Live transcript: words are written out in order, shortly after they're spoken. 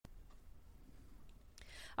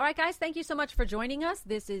All right, guys, thank you so much for joining us.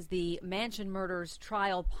 This is the Mansion Murders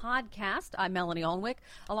Trial Podcast. I'm Melanie Alnwick,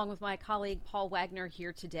 along with my colleague Paul Wagner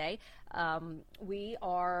here today. We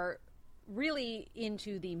are really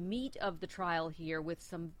into the meat of the trial here with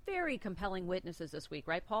some very compelling witnesses this week,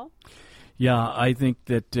 right, Paul? Yeah, I think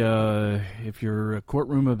that if you're a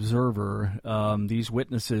courtroom observer, these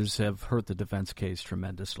witnesses have hurt the defense case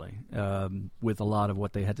tremendously with a lot of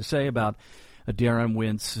what they had to say about Daron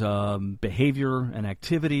Wint's behavior and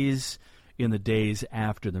activities in the days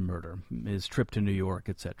after the murder, his trip to New York,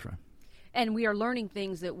 etc. And we are learning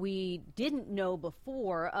things that we didn't know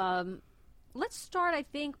before. Let's start, I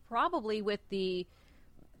think, probably with the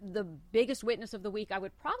biggest witness of the week. I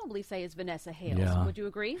would probably say is Vanessa Hales. Yeah. Would you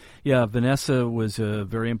agree? Yeah, Vanessa was a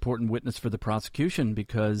very important witness for the prosecution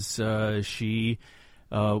because she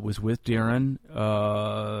was with Daron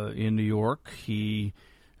in New York. He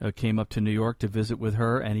came up to New York to visit with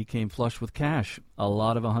her, and he came flush with cash, a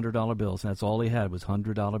lot of $100 bills. And that's all he had was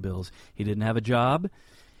 $100 bills. He didn't have a job.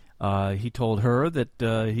 He told her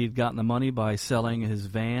that he'd gotten the money by selling his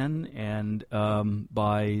van and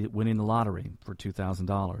by winning the lottery for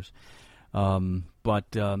 $2,000.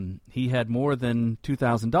 But he had more than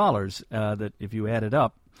 $2,000 that if you add it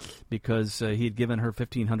up, because he had given her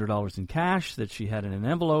 $1,500 in cash that she had in an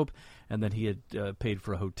envelope, and that he had paid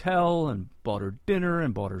for a hotel and bought her dinner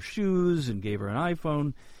and bought her shoes and gave her an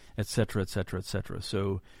iPhone, et cetera, et cetera, et cetera.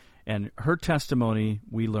 So, and her testimony,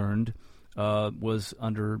 we learned, was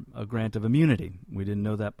under a grant of immunity. We didn't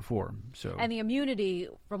know that before. So, and the immunity,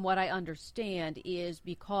 from what I understand, is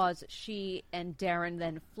because she and Daron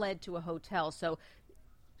then fled to a hotel. So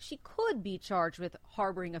she could be charged with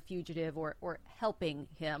harboring a fugitive or helping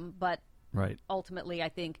him, but right. Ultimately I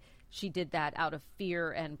think she did that out of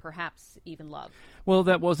fear and perhaps even love. Well,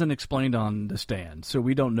 that wasn't explained on the stand, so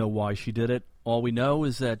we don't know why she did it. All we know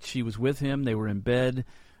is that she was with him. They were in bed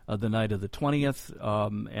the night of the 20th,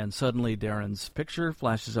 and suddenly Daron's picture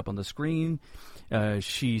flashes up on the screen.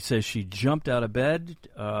 She says she jumped out of bed.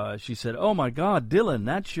 She said, "Oh, my God, Dylan,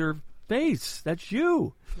 that's your face. That's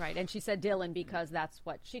you." Right, and she said Dylan because that's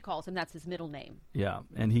what she calls him. That's his middle name. Yeah,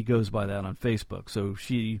 and he goes by that on Facebook. So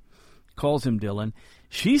she calls him Dylan.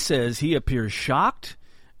 She says he appears shocked,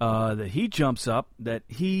 that he jumps up, that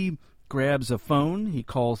he grabs a phone. He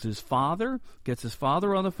calls his father, gets his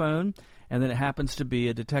father on the phone, and then it happens to be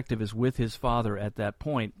a detective is with his father at that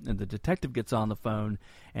point. And the detective gets on the phone,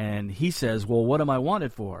 and he says, "Well, what am I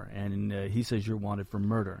wanted for?" And he says, "You're wanted for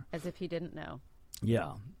murder." As if he didn't know.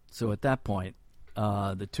 Yeah. So at that point,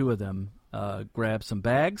 the two of them grab some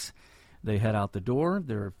bags. They head out the door.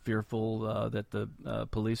 They're fearful that the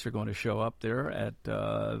police are going to show up there at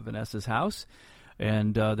Vanessa's house.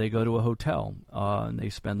 And they go to a hotel, and they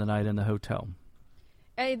spend the night in the hotel.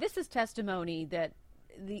 This is testimony that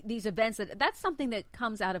these events, that's something that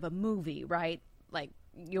comes out of a movie, right? Like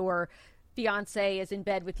your fiance is in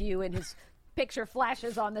bed with you and his picture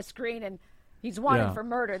flashes on the screen and he's wanted for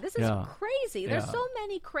murder. This is crazy. There's so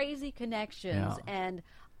many crazy connections and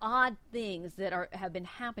odd things that have been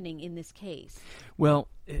happening in this case. Well,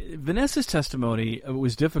 Vanessa's testimony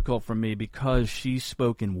was difficult for me because she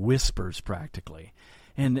spoke in whispers practically.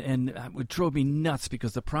 And it drove me nuts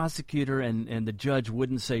because the prosecutor and the judge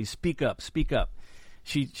wouldn't say, "Speak up, speak up."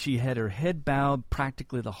 She had her head bowed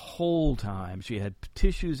practically the whole time. She had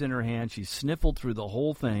tissues in her hand. She sniffled through the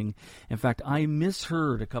whole thing. In fact, I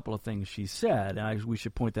misheard a couple of things she said, and we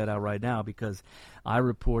should point that out right now because I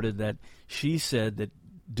reported that she said that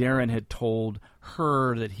Daron had told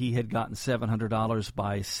her that he had gotten $700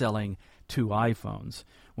 by selling 2 iPhones.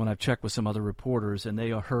 When I've checked with some other reporters, and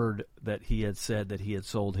they heard that he had said that he had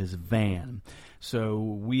sold his van. So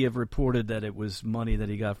we have reported that it was money that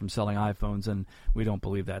he got from selling iPhones, and we don't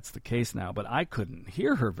believe that's the case now. But I couldn't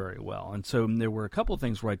hear her very well. And so there were a couple of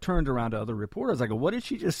things where I turned around to other reporters. I go, "What did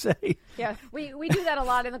she just say?" Yeah, we do that a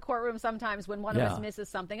lot in the courtroom sometimes when one of us misses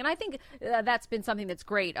something. And I think that's been something that's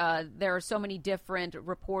great. There are so many different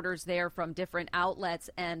reporters there from different outlets,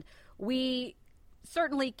 and we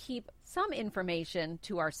certainly keep some information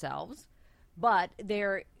to ourselves, but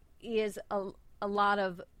there is a lot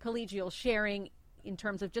of collegial sharing in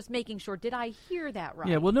terms of just making sure, did I hear that right?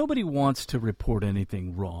 Yeah, well, nobody wants to report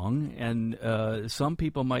anything wrong, and some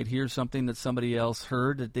people might hear something that somebody else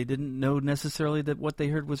heard that they didn't know necessarily that what they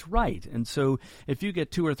heard was right. And so if you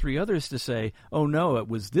get 2 or 3 others to say, "Oh, no, it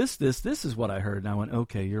was this is what I heard," and I went,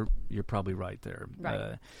 "Okay, you're probably right there."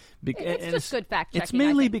 Right. It's just good fact-checking. It's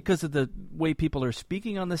mainly because of the way people are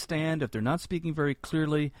speaking on the stand, if they're not speaking very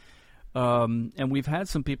clearly. And we've had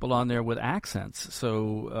some people on there with accents,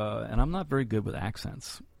 so and I'm not very good with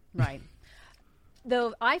accents. Right.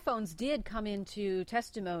 The iPhones did come into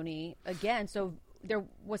testimony again, so there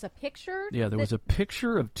was a picture. Yeah, there was a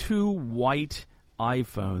picture of two white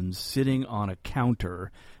iPhones sitting on a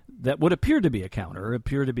counter that would appear to be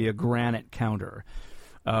a granite counter.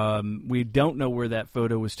 We don't know where that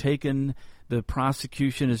photo was taken. The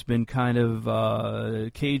prosecution has been kind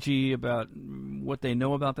of cagey about what they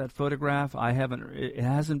know about that photograph. It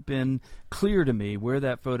hasn't been clear to me where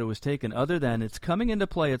that photo was taken, other than it's coming into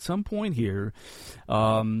play at some point here,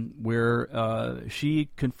 where she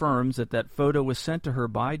confirms that photo was sent to her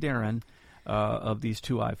by Daron of these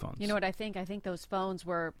two iPhones. You know what I think? I think those phones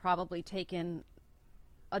were probably taken.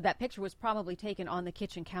 That picture was probably taken on the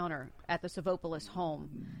kitchen counter at the Savopoulos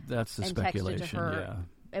home. That's the speculation. Texted to her. Yeah.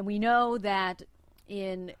 And we know that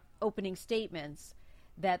in opening statements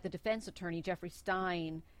that the defense attorney, Jeffrey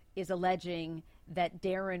Stein, is alleging that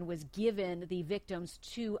Daron was given the victims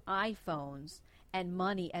two iPhones and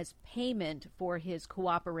money as payment for his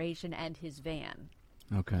cooperation and his van.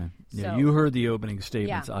 Okay. Yeah, So, you heard the opening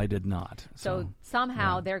statements. yeah. I did not. So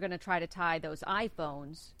somehow they're going to try to tie those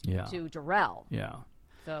iPhones to Darrell. Yeah.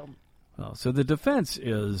 So the defense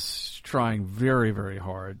is trying very, very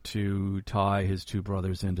hard to tie his two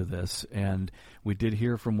brothers into this. And we did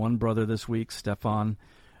hear from one brother this week, Stefan,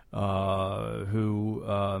 who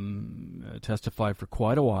testified for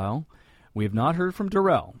quite a while. We have not heard from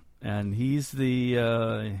Darrell, and he's the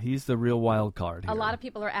real wild card here. a lot of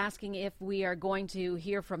people are asking if we are going to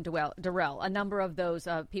hear from Darrell. A number of those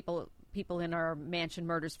people in our Mansion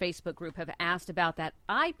Murders Facebook group have asked about that.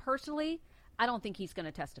 I don't think he's going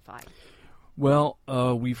to testify. Well,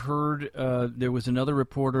 we've heard there was another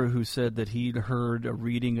reporter who said that he'd heard a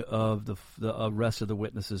reading of the rest of the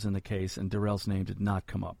witnesses in the case, and Darrell's name did not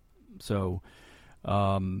come up. So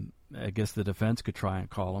I guess the defense could try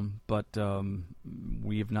and call him, but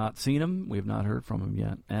we have not seen him. We have not heard from him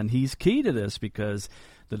yet. And he's key to this because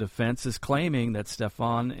the defense is claiming that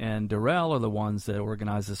Stefan and Darrell are the ones that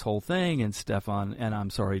organized this whole thing, and Daron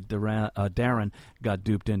got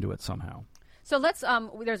duped into it somehow. So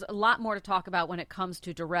there's a lot more to talk about when it comes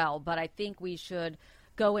to Darrell, but I think we should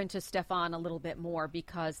go into Stefan a little bit more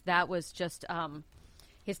because that was just,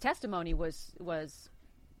 his testimony was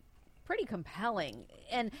pretty compelling.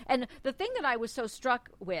 And the thing that I was so struck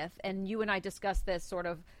with, and you and I discussed this sort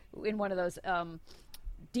of in one of those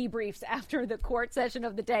debriefs after the court session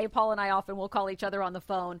of the day, Paul and I often will call each other on the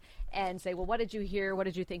phone and say, well, what did you hear? What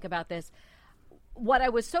did you think about this? What I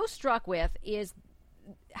was so struck with is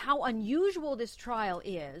how unusual this trial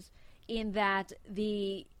is in that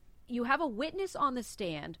you have a witness on the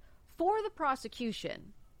stand for the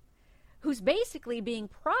prosecution who's basically being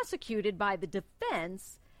prosecuted by the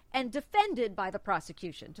defense and defended by the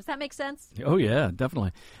prosecution. Does that make sense? Oh, yeah,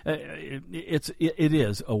 definitely. It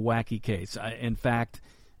is a wacky case. In fact,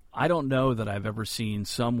 I don't know that I've ever seen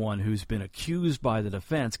someone who's been accused by the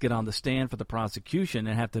defense get on the stand for the prosecution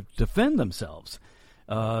and have to defend themselves.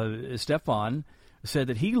 Stefan said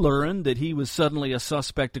that he learned that he was suddenly a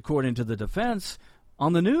suspect, according to the defense,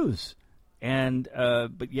 on the news, and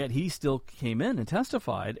but yet he still came in and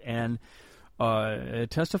testified, and I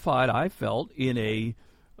felt, in a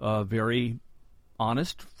very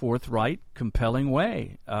honest, forthright, compelling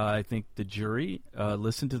way. I think the jury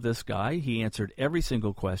listened to this guy. He answered every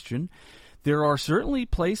single question. There are certainly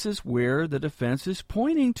places where the defense is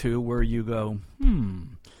pointing to where you go,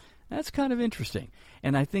 that's kind of interesting.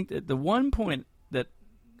 And I think that the one point that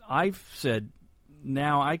I've said,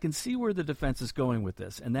 now I can see where the defense is going with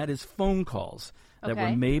this, and that is phone calls that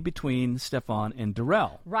were made between Stefan and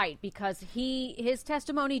Darrell. Right, because his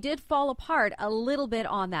testimony did fall apart a little bit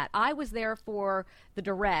on that. I was there for the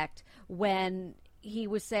direct when he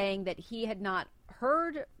was saying that he had not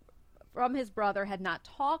heard from his brother, had not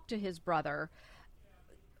talked to his brother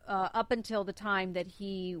up until the time that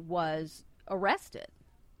he was arrested.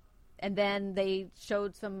 And then they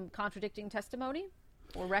showed some contradicting testimony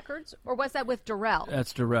or records? Or was that with Darrell?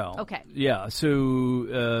 That's Darrell. Okay. Yeah,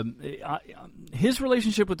 so his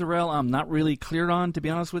relationship with Darrell, I'm not really clear on, to be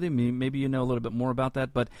honest with you. Maybe you know a little bit more about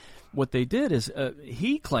that. But what they did is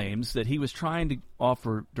he claims that he was trying to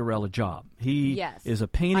offer Darrell a job. He is a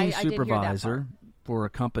painting supervisor for a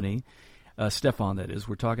company, Stefan, that is.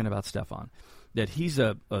 We're talking about Stefan. That he's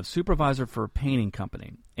a supervisor for a painting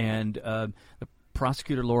company. And the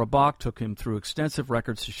prosecutor Laura Bach took him through extensive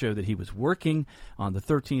records to show that he was working on the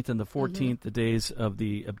 13th and the 14th, the days of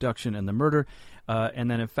the abduction and the murder.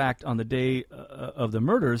 And then, in fact, on the day of the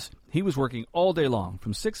murders, he was working all day long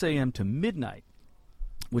from 6 a.m. to midnight,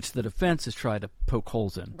 which the defense has tried to poke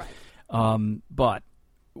holes in. Right. But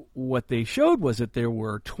what they showed was that there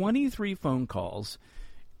were 23 phone calls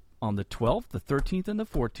on the 12th, the 13th, and the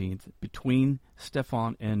 14th between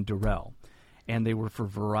Stefan and Darrell. and they were for a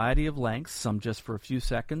variety of lengths, some just for a few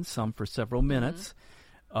seconds, some for several minutes.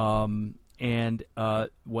 And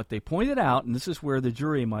what they pointed out, and this is where the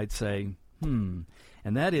jury might say, and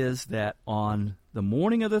that is that on the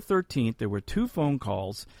morning of the 13th, there were 2 phone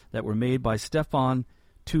calls that were made by Stefan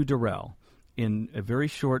to Darrell in a very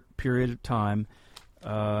short period of time.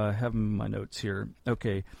 I have my notes here.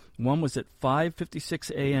 Okay, one was at 5:56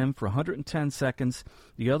 a.m. for 110 seconds.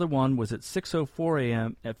 The other one was at 6:04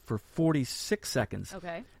 a.m. for 46 seconds.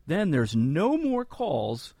 Okay. Then there's no more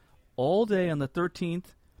calls all day on the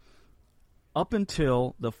 13th up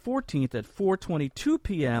until the 14th at 4:22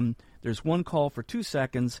 p.m. There's one call for 2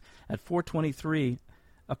 seconds. At 4:23,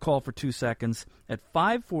 a call for 2 seconds. At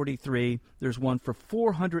 5:43, there's one for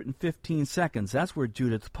 415 seconds. That's where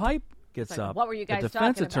Judith Pipe gets up, what were you guys the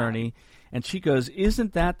defense talking attorney, about? And she goes,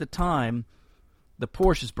 "Isn't that the time the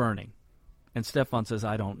Porsche is burning?" And Stefan says,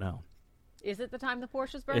 "I don't know." Is it the time the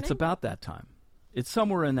Porsche is burning? It's about that time. It's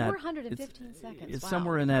somewhere in that. 415 seconds. It's wow.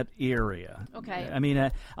 somewhere in that area. Okay. I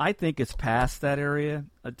mean, I think it's past that area,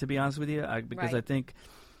 to be honest with you, because Right. I think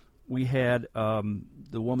we had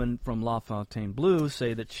the woman from La Fontaine Bleu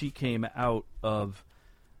say that she came out of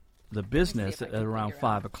the business at around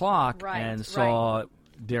 5 o'clock Right, and right. saw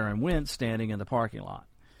Daron Wint standing in the parking lot.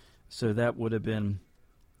 So that would have been,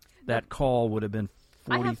 that call would have been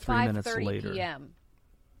 43 minutes later. I have 5:30 p.m.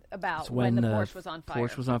 about It's when the Porsche was on fire.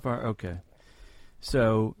 Porsche was on fire? Okay.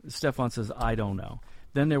 So Stefan says, "I don't know."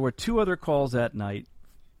 Then there were 2 other calls that night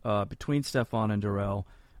between Stefan and Darrell,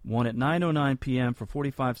 one at 9:09 p.m. for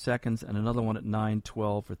 45 seconds and another one at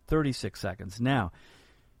 9:12 for 36 seconds. Now,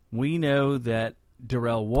 we know that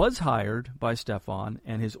Darrell was hired by Stefan,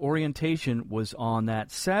 and his orientation was on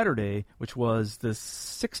that Saturday, which was the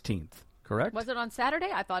 16th, correct? Was it on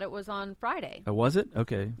Saturday? I thought it was on Friday. Was it?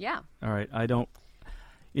 Okay. Yeah. All right. I don't...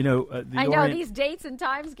 You know, I know these dates and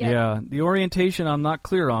times get... Yeah, the orientation I'm not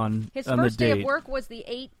clear on. His on first the day date. of work was the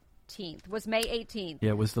 18th, was May 18th.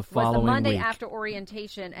 Yeah, it was the following was the Monday week. after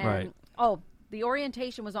orientation. And, Right. Oh, the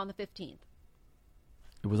orientation was on the 15th.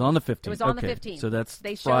 It was on the 15th. It was on okay. the 15th. So that's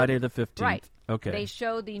They showed- Friday the 15th. Right. Okay. They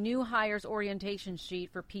showed the new hires orientation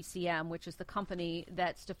sheet for PCM, which is the company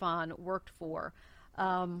that Stefan worked for.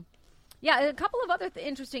 Yeah, a couple of other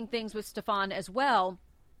interesting things with Stefan as well.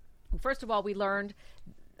 First of all, we learned...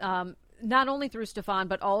 not only through Stefan,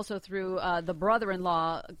 but also through the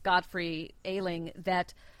brother-in-law, Godfrey Ailing,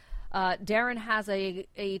 that Daron has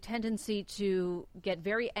a tendency to get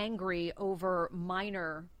very angry over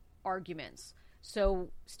minor arguments. So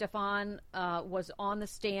Stefan was on the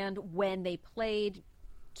stand when they played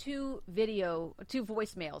 2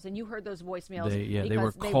 voicemails, and you heard those voicemails. They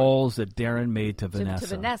were calls that Daron made to Vanessa.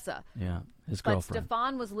 To Vanessa. Yeah, his but girlfriend.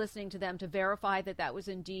 Stefan was listening to them to verify that that was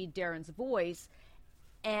indeed Daron's voice.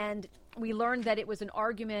 And we learned that it was an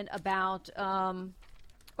argument about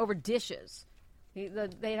over dishes.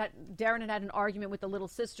 Daron had an argument with the little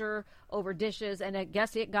sister over dishes, and I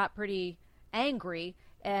guess it got pretty angry.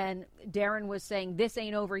 And Daron was saying, "This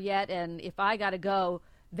ain't over yet, and if I got to go,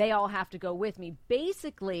 they all have to go with me."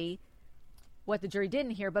 Basically, what the jury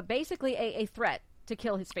didn't hear, but basically a threat to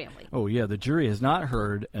kill his family. Oh, yeah, the jury has not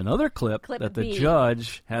heard another clip that the B.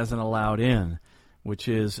 judge hasn't allowed in, which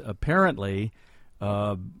is apparently...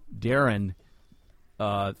 Daron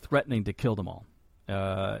threatening to kill them all,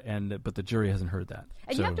 but the jury hasn't heard that.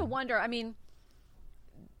 And you have to wonder. I mean,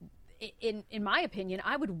 in my opinion,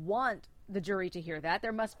 I would want the jury to hear that.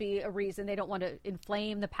 There must be a reason. They don't want to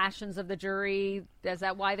inflame the passions of the jury. Is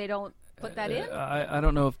that why they don't put that in? I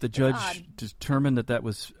don't know if the judge determined that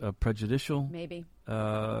was prejudicial, maybe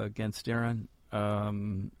against Daron,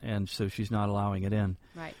 and so she's not allowing it in.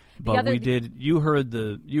 Right. But we did. You heard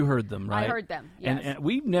them, right? I heard them. Yes. And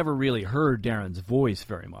we've never really heard Daron's voice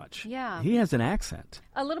very much. Yeah. He has an accent.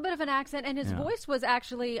 A little bit of an accent, and his voice was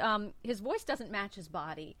actually his voice doesn't match his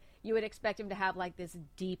body. You would expect him to have like this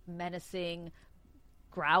deep, menacing,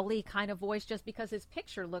 growly kind of voice, just because his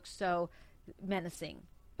picture looks so menacing.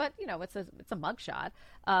 But you know, it's a mugshot.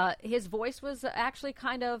 His voice was actually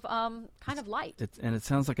kind of light. And it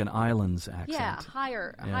sounds like an island's accent. Yeah,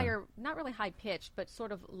 higher, not really high pitched, but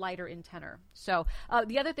sort of lighter in tenor. So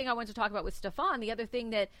the other thing I wanted to talk about with Stefan, the other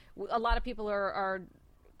thing that a lot of people are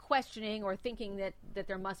questioning or thinking that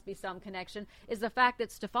there must be some connection is the fact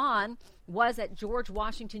that Stefan was at George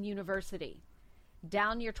Washington University,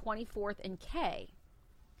 down near 24th and K,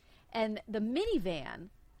 and the minivan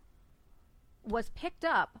was picked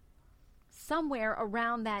up somewhere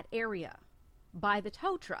around that area by the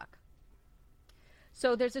tow truck.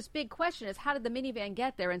 So there's this big question: is how did the minivan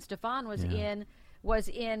get there? And Stefan was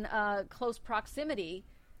in close proximity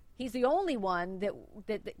he's the only one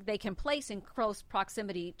that they can place in close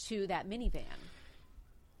proximity to that minivan.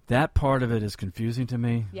 That part of it is confusing to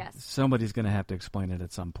me. Yes. Somebody's going to have to explain it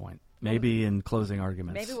at some point. Maybe in closing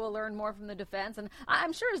arguments. Maybe we'll learn more from the defense. And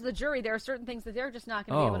I'm sure as the jury, there are certain things that they're just not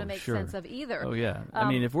going to be able to make sense of either. Oh, yeah. I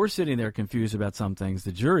mean, if we're sitting there confused about some things,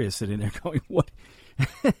 the jury is sitting there going, what?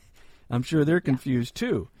 I'm sure they're confused,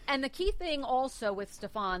 too. And the key thing also with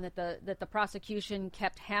Stefan that the prosecution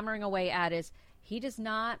kept hammering away at is he does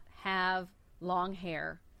not have long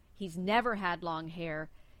hair. He's never had long hair.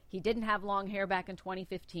 He didn't have long hair back in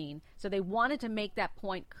 2015. So they wanted to make that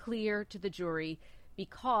point clear to the jury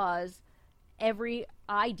because every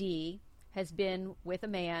ID has been with a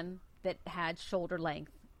man that had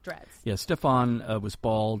shoulder-length dreads. Yeah, Stefan was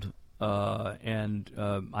bald, and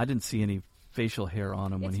I didn't see any facial hair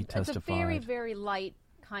on him when he testified. It's a very, very light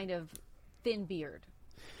kind of thin beard.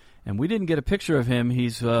 And we didn't get a picture of him.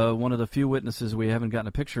 He's one of the few witnesses we haven't gotten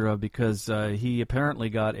a picture of because he apparently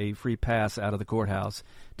got a free pass out of the courthouse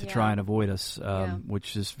to try and avoid us,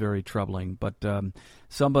 which is very troubling. But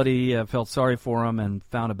somebody felt sorry for him and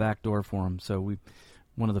found a back door for him. So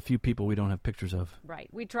one of the few people we don't have pictures of. Right.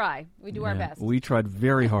 We try. We do our best. We tried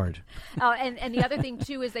very hard. And the other thing,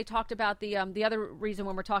 too, is they talked about the other reason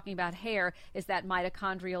when we're talking about hair is that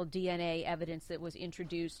mitochondrial DNA evidence that was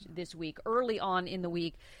introduced this week, early on in the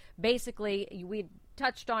week. Basically, we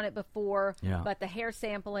touched on it before, but the hair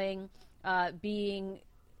sampling being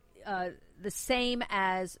the same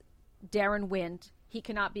as Daron Wint, he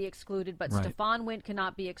cannot be excluded, but Stefan Wint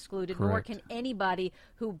cannot be excluded, nor can anybody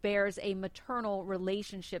who bears a maternal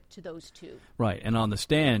relationship to those two. Right, and on the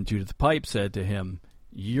stand, Judith Pipe said to him,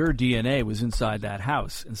 your DNA was inside that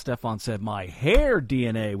house. And Stefan said, my hair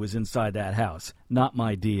DNA was inside that house, not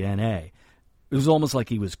my DNA. It was almost like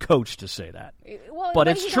he was coached to say that. Well, but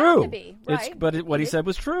it's true. Be, right? What he said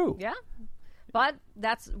was true. Yeah. But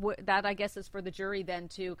that, I guess, is for the jury then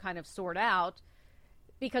to kind of sort out,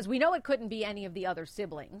 because we know it couldn't be any of the other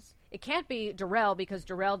siblings. It can't be Darrell because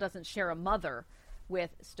Darrell doesn't share a mother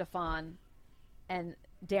with Stefan and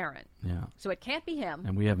Daron. Yeah. So it can't be him.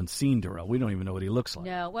 And we haven't seen Darrell. We don't even know what he looks like.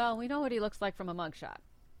 No. Well, we know what he looks like from a mugshot.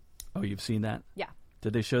 Oh, you've seen that? Yeah.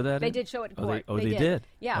 Did they show that? They did show it in court. They did?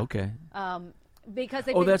 Yeah. Okay. Because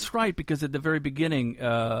they that's right, because at the very beginning,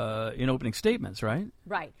 in opening statements, right?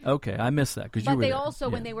 Right. Okay, I missed that because you were But they there. also,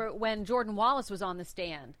 when Jordan Wallace was on the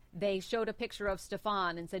stand, they showed a picture of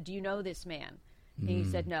Stefan and said, do you know this man? And he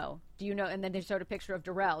said, no. Do you know? And then they showed a picture of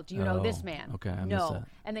Darrell. Do you know this man? Okay, I no. missed that.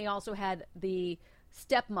 And they also had the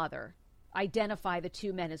stepmother identify the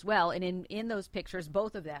two men as well. And in those pictures,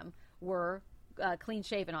 both of them were clean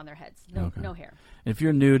shaven on their heads, no hair. If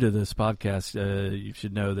you're new to this podcast, you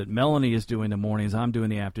should know that Melanie is doing the mornings, I'm doing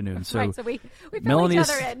the afternoons. So, right, so we fill each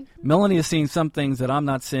other in. Melanie is seeing some things that I'm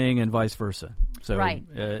not seeing, and vice versa. So,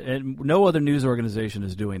 and no other news organization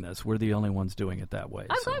is doing this. We're the only ones doing it that way.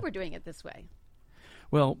 I'm glad we're doing it this way.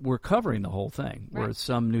 Well, we're covering the whole thing, whereas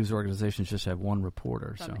some news organizations just have one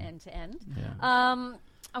reporter. From end to end. Yeah.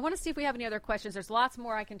 I want to see if we have any other questions. There's lots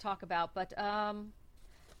more I can talk about, but...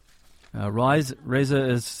 Reza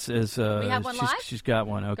is we have one live? She's got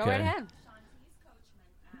one. Okay. Go right ahead.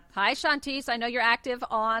 Hi, Shantice. I know you're active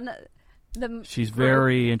on the... She's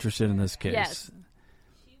very interested in this case. Yes.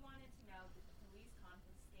 She wanted to know did the police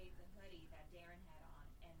confiscate the hoodie that Daron had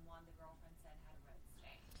on and one the girlfriend said had a red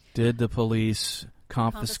stain? Did the police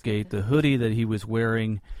confiscate the hoodie that he was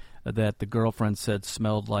wearing that the girlfriend said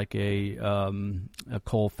smelled like a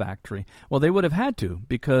coal factory? Well, they would have had to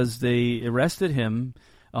because they arrested him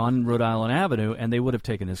on Rhode Island Avenue, and they would have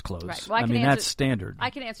taken his clothes. Right. Well, that's standard.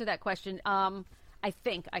 I can answer that question. I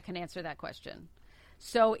think I can answer that question.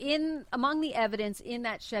 So among the evidence in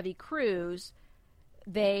that Chevy Cruze,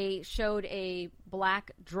 they showed a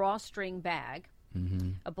black drawstring bag,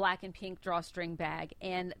 a black and pink drawstring bag,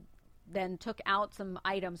 and then took out some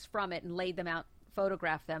items from it and laid them out,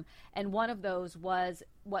 photographed them, and one of those was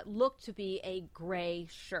what looked to be a gray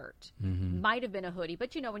shirt. Might have been a hoodie,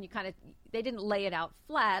 but when you they didn't lay it out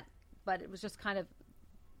flat, but it was just kind of,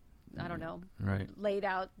 I don't know, laid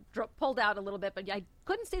out, pulled out a little bit, but I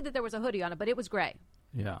couldn't see that there was a hoodie on it, but it was gray.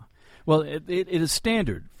 Yeah. Well, it is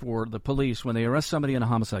standard for the police when they arrest somebody in a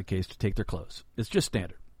homicide case to take their clothes. It's just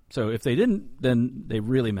standard. So if they didn't, then they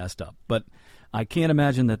really messed up. But I can't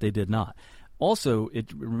imagine that they did not. Also,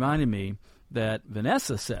 it reminded me that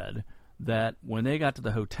Vanessa said that when they got to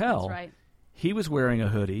the hotel, he was wearing a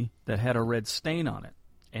hoodie that had a red stain on it.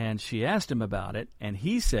 And she asked him about it, and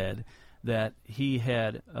he said that he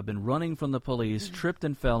had been running from the police, tripped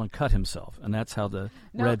and fell, and cut himself. And that's how the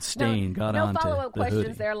red stain got onto the hoodie. No follow-up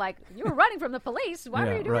questions there, like, you were running from the police. Why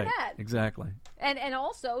were you doing that? Exactly. And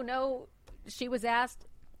also, she was asked,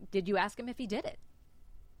 Did you ask him if he did it?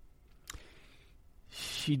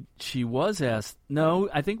 She was asked. No,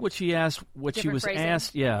 I think what she asked, what Different she was phrasing?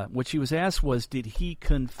 asked, yeah, what she was asked was, did he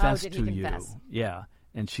confess did he to confess? you? Yeah,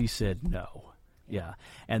 and she said no. Yeah,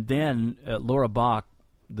 and then Laura Bach,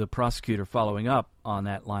 the prosecutor, following up on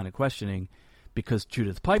that line of questioning, because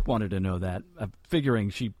Judith Pipe wanted to know that,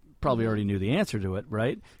 figuring she probably already knew the answer to it,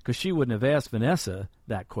 right? Because she wouldn't have asked Vanessa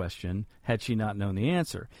that question had she not known the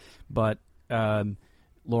answer. But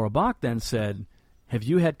Laura Bach then said, have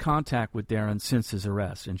you had contact with Daron since his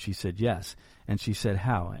arrest? And she said, yes. And she said,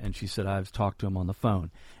 how? And she said, I've talked to him on the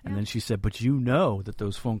phone. And then she said, but you know that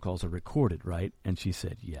those phone calls are recorded, right? And she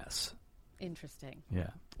said, yes. Interesting.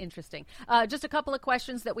 Yeah. Interesting. Just a couple of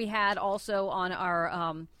questions that we had also on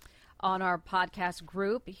our podcast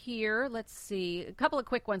group here. Let's see. A couple of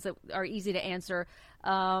quick ones that are easy to answer.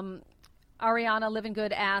 Ariana Living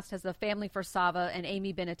Good asked, has the family for Sava and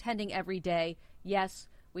Amy been attending every day? Yes.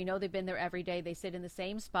 We know they've been there every day. They sit in the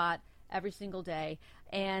same spot every single day.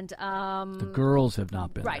 And the girls have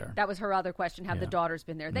not been there. Right. That was her other question. Have the daughters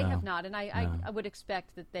been there? They No. have not. And I would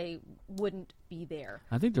expect that they wouldn't be there.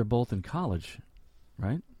 I think they're both in college,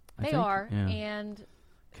 right? I They think. are. Yeah. And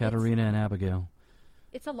Katerina and Abigail.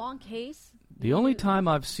 it's a long case. The only time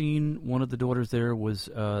I've seen one of the daughters there was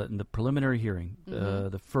in the preliminary hearing,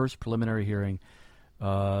 the first preliminary hearing.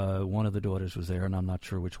 One of the daughters was there, and I'm not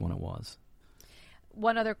sure which one it was.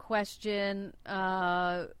 One other question.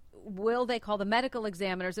 Will they call the medical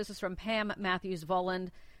examiners? This is from Pam Matthews-Voland.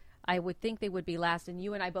 I would think they would be last, and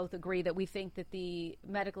you and I both agree that we think that the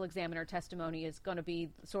medical examiner testimony is going to be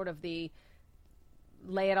sort of the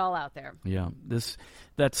lay it all out there. Yeah,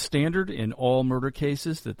 that's standard in all murder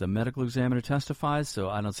cases that the medical examiner testifies, so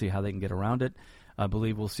I don't see how they can get around it. I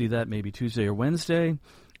believe we'll see that maybe Tuesday or Wednesday.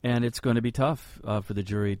 And it's going to be tough for the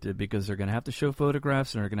jury because they're going to have to show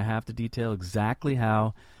photographs and they're going to have to detail exactly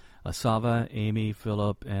how Sava, Amy,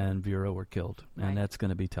 Philip, and Vera were killed. And that's going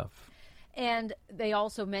to be tough. And they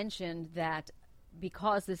also mentioned that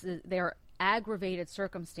because they're aggravated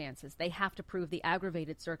circumstances, they have to prove the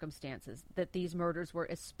aggravated circumstances, that these murders were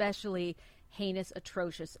especially heinous,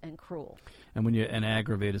 atrocious, and cruel. And when an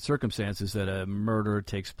aggravated circumstances that a murder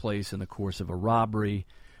takes place in the course of a robbery,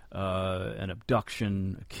 an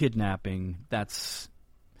abduction, a kidnapping, that's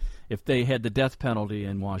if they had the death penalty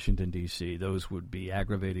in Washington, D.C., those would be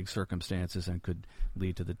aggravating circumstances and could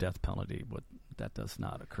lead to the death penalty, but that does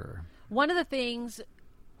not occur. One of the things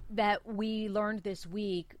that we learned this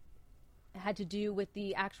week had to do with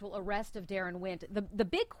the actual arrest of Daron Wint. The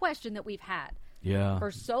big question that we've had for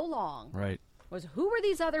so long was who were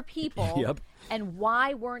these other people and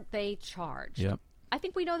why weren't they charged? I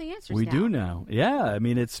think we know the answers now. We do now. Yeah, I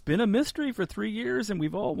mean, it's been a mystery for 3 years, and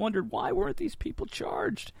we've all wondered why weren't these people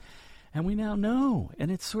charged? And we now know, and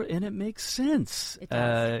it makes sense. It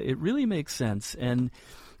does. It really makes sense. And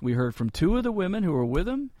we heard from two of the women who were with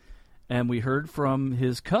him, and we heard from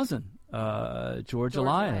his cousin, George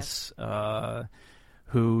Elias,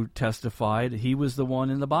 who testified he was the one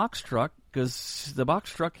in the box truck because the box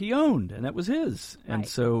truck he owned, and that was his. And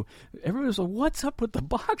so everyone was like, what's up with the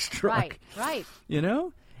box truck? Right. You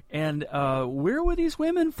know? And where were these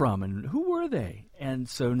women from, and who were they? And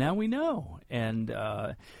so now we know. And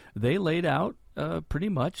they laid out pretty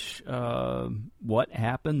much what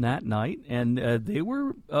happened that night. And they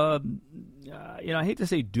were, I hate to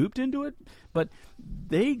say duped into it, but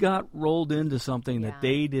they got rolled into something that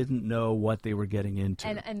they didn't know what they were getting into.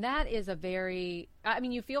 And that is a very, I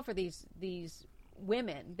mean, you feel for these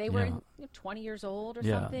women. They were 20 years old or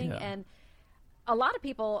something. And a lot of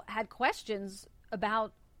people had questions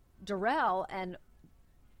about Darrell and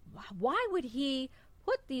why would he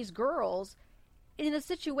put these girls in a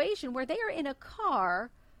situation where they are in a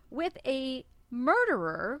car with a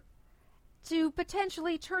murderer to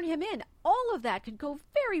potentially turn him in. All of that could go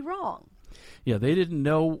very wrong. Yeah, they didn't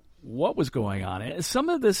know what was going on. Some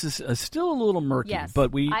of this is still a little murky. Yes,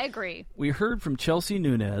 but I agree. We heard from Chelsea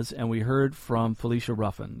Nunez and we heard from Felicia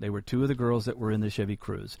Ruffin. They were two of the girls that were in the Chevy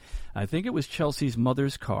Cruze. I think it was Chelsea's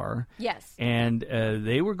mother's car. Yes. And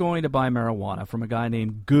they were going to buy marijuana from a guy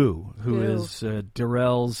named Goo, who is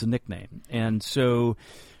Darrell's nickname. And so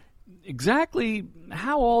exactly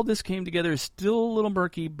how all this came together is still a little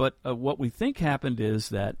murky, but what we think happened is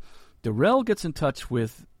that Darrell gets in touch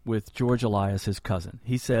with George Elias, his cousin.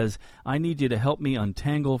 He says, I need you to help me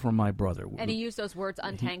untangle from my brother. And he used those words,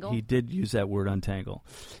 untangle? He did use that word, untangle.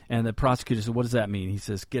 And the prosecutor said, what does that mean? He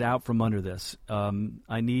says, get out from under this.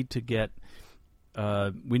 I need to get,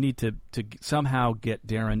 we need to somehow get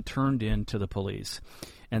Daron turned in to the police.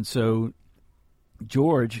 And so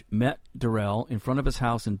George met Darrell in front of his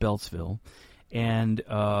house in Beltsville, and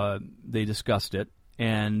they discussed it.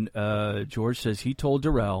 And George says he told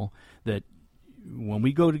Darrell that when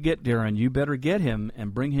we go to get Daron, you better get him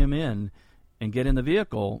and bring him in and get in the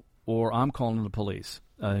vehicle, or I'm calling the police.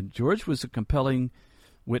 George was a compelling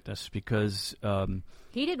witness because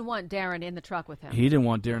he didn't want Daron in the truck with him. He didn't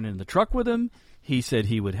want Daron in the truck with him. He said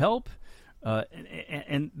he would help.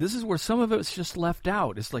 And this is where some of it's just left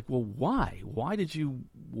out. It's like, well, why? Why did you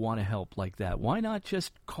want to help like that? Why not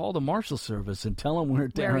just call the Marshal Service and tell them where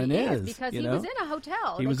Daron is? Because he was in a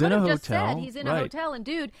hotel. He was in a hotel. Just said he's in a hotel, and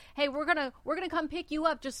dude, hey, we're gonna come pick you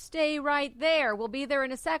up. Just stay right there. We'll be there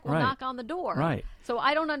in a sec. We'll knock on the door. Right. So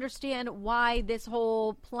I don't understand why this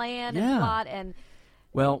whole plan and plot and.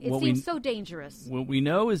 Well, it seems so dangerous. What we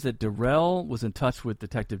know is that Darrell was in touch with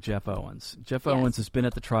Detective Jeff Owens. Jeff Owens has been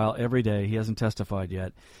at the trial every day. He hasn't testified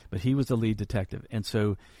yet, but he was the lead detective. And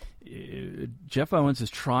so Jeff Owens is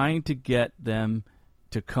trying to get them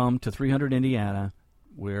to come to 300 Indiana,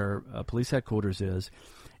 where police headquarters is.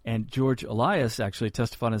 And George Elias actually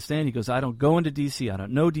testified on the stand. He goes, I don't go into D.C. I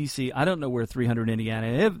don't know D.C. I don't know where 300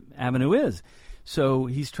 Indiana Avenue is. So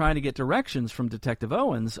he's trying to get directions from Detective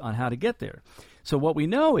Owens on how to get there. So what we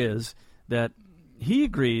know is that he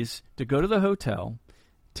agrees to go to the hotel,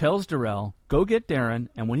 tells Darrell, go get Daron,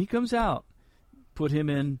 and when he comes out, put him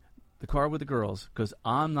in the car with the girls, because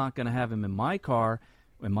I'm not going to have him in my car,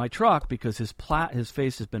 in my truck, because his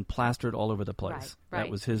face has been plastered all over the place. Right. That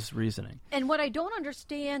was his reasoning. And what I don't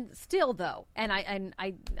understand still, though, and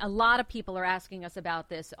a lot of people are asking us about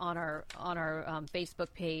this on our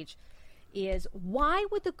Facebook page, is why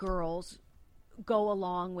would the girls go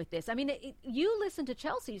along with this? I mean, you listen to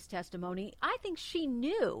Chelsea's testimony. I think she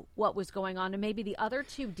knew what was going on, and maybe the other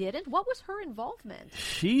two didn't. What was her involvement?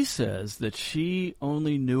 She says that she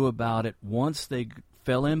only knew about it once they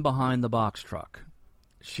fell in behind the box truck.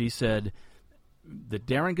 She said that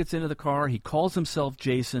Daron gets into the car. He calls himself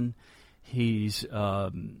Jason. He's she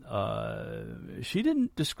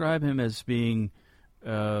didn't describe him as being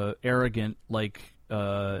arrogant like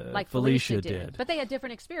Felicia did. But they had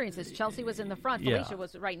different experiences. Chelsea was in the front. Felicia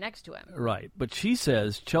was right next to him. Right. But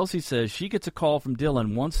Chelsea says she gets a call from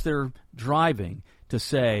Dylan once they're driving to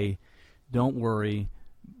say, don't worry,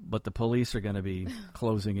 but the police are going to be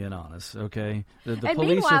closing in on us, okay? The and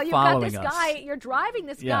police meanwhile, are following you've got this guy, you're driving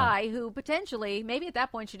this guy who potentially, maybe at that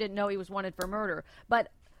point she didn't know he was wanted for murder, but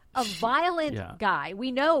a violent guy.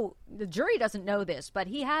 We know, the jury doesn't know this, but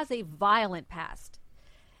he has a violent past.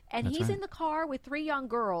 And he's in the car with three young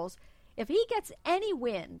girls. If he gets any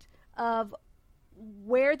wind of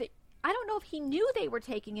where I don't know if he knew they were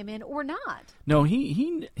taking him in or not. No,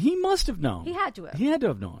 he must have known. He had to have. He had to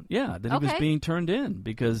have known, that he was being turned in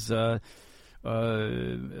because Darrell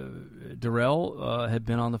had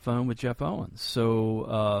been on the phone with Jeff Owens.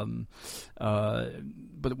 So,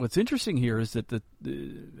 but what's interesting here is that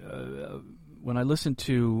when I listened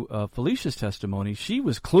to Felicia's testimony, she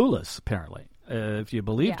was clueless, apparently. If you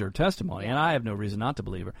believed her testimony, and I have no reason not to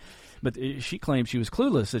believe her. But she claims she was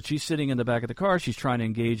clueless, that she's sitting in the back of the car. She's trying to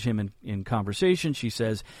engage him in conversation. She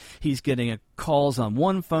says he's getting calls on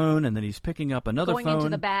one phone, and then he's picking up another phone. Going into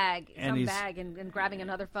the bag, and grabbing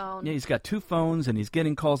another phone. Yeah, he's got two phones, and he's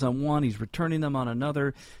getting calls on one. He's returning them on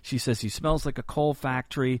another. She says he smells like a coal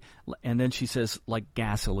factory, and then she says like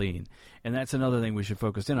gasoline. And that's another thing we should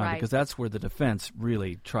focus in on, because that's where the defense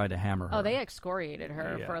really tried to hammer her. Oh, they excoriated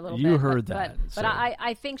her for a little bit. You heard that. But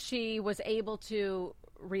I think she was able to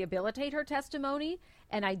rehabilitate her testimony,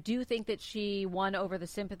 and I do think that she won over the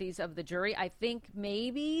sympathies of the jury. I think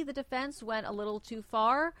maybe the defense went a little too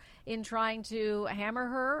far in trying to hammer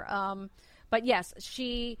her. But yes,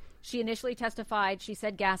 she initially testified. She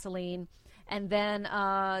said gasoline. And then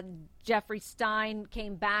Jeffrey Stein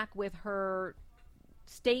came back with her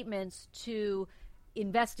statements to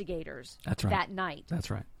investigators that night.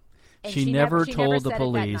 That's right. And she never told the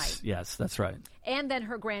police. Yes, that's right. And then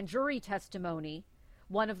her grand jury testimony,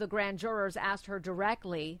 one of the grand jurors asked her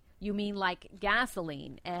directly, you mean like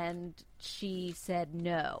gasoline? And she said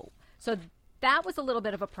no. So that was a little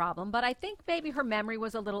bit of a problem, but I think maybe her memory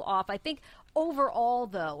was a little off. I think overall,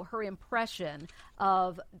 though, her impression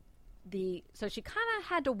of so she kind of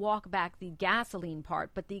had to walk back the gasoline part,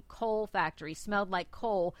 but the coal factory smelled like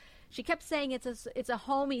coal. She kept saying it's a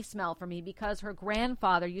homey smell for me because her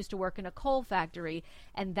grandfather used to work in a coal factory,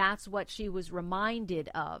 and that's what she was reminded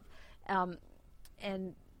of.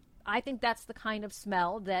 And I think that's the kind of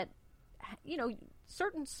smell that,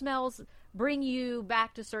 certain smells bring you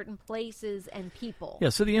back to certain places and people. Yeah,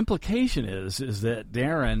 so the implication is that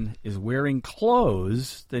Daron is wearing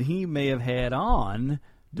clothes that he may have had on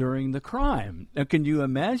during the crime. Now, can you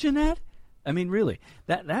imagine that? I mean, really,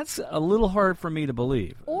 that's a little hard for me to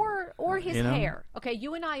believe. Or his hair. Okay,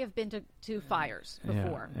 you and I have been to fires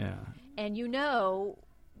before. Yeah. And you know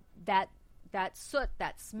that soot,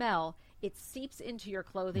 that smell, it seeps into your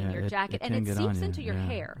clothing, your jacket, and it seeps into your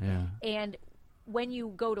hair. Yeah. And when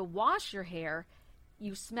you go to wash your hair,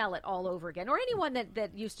 you smell it all over again. Or anyone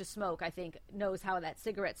that used to smoke, I think, knows how that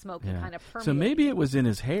cigarette smoke can kind of permeate. So maybe it was in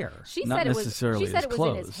his hair, not necessarily his clothes. Was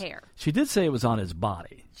in his hair. She did say it was on his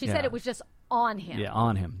body. She said it was just on him. Yeah,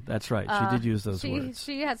 on him. That's right. She did use those words.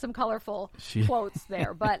 She had some colorful quotes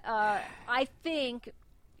there. But I think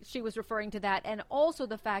she was referring to that. And also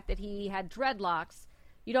the fact that he had dreadlocks.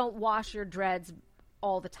 You don't wash your dreads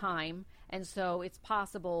all the time. And so it's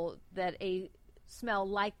possible that a smell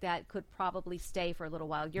like that could probably stay for a little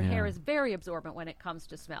while. Your hair is very absorbent when it comes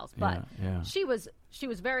to smells. But she was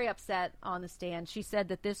very upset on the stand. She said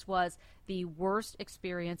that this was the worst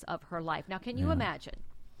experience of her life. Now, can you imagine?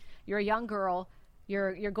 You're a young girl.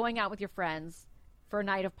 You're going out with your friends for a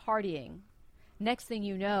night of partying. Next thing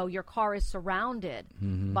you know, your car is surrounded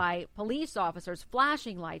by police officers,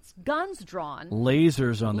 flashing lights, guns drawn,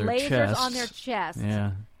 lasers on their chests.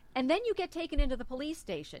 Yeah. And then you get taken into the police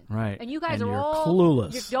station. Right. And you guys are all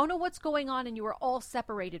clueless. You don't know what's going on, and you are all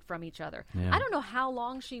separated from each other. Yeah. I don't know how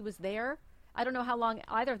long she was there. I don't know how long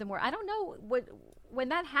either of them were. I don't know when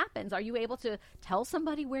that happens. Are you able to tell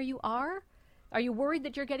somebody where you are? Are you worried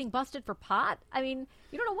that you're getting busted for pot? I mean,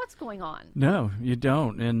 you don't know what's going on. No, you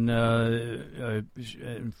don't. And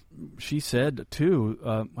she said,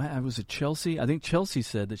 too, was it Chelsea? I think Chelsea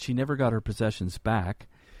said that she never got her possessions back.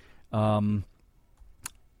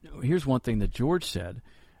 Here's one thing that George said.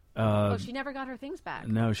 She never got her things back.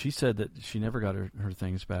 No, she said that she never got her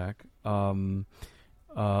things back.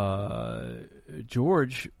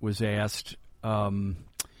 George was asked...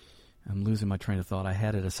 I'm losing my train of thought. I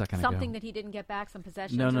had it a second ago. Something that he didn't get back, some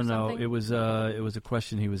possessions. No. Something? It was a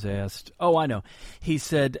question he was asked. Oh, I know. He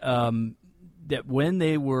said that when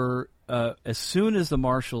they were, as soon as the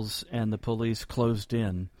marshals and the police closed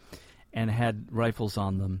in and had rifles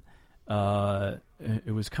on them,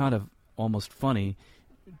 it was kind of almost funny.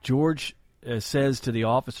 George says to the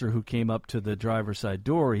officer who came up to the driver's side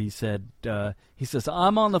door, he says,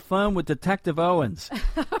 "I'm on the phone with Detective Owens."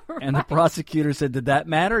 Right. And the prosecutor said, "Did that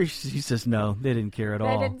matter?" He says, "No, they didn't care at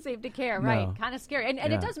all." They didn't seem to care, no. Right? Kind of scary. And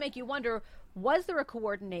it does make you wonder, was there a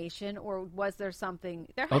coordination or was there something?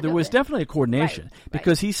 There was definitely a coordination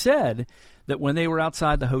because he said that when they were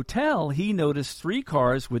outside the hotel, he noticed 3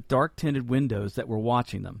 cars with dark-tinted windows that were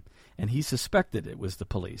watching them. And he suspected it was the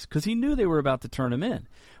police because he knew they were about to turn him in.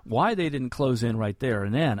 Why they didn't close in right there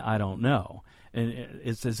and then, I don't know. And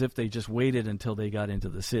it's as if they just waited until they got into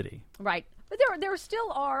the city. Right. But there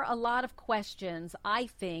still are a lot of questions, I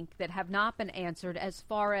think, that have not been answered as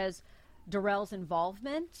far as Darrell's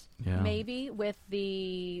involvement, maybe, with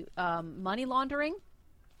the money laundering.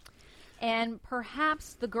 And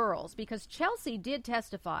perhaps the girls, because Chelsea did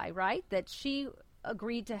testify, right, that she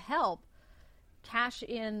agreed to help cash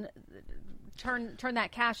in, turn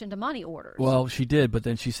that cash into money orders. Well, she did, but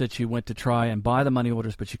then she said she went to try and buy the money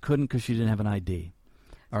orders, but she couldn't because she didn't have an ID.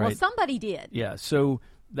 Well, somebody did. Yeah, so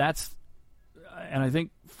that's, and I think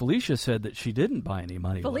Felicia said that she didn't buy any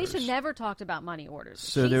money orders. Felicia never taltalked about money orders.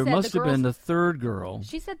 So there must have been the third girl.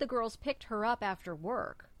 She said the girls picked her up after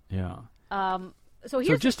work. Yeah. So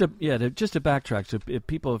just to backtrack, so if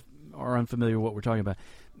people are unfamiliar with what we're talking about,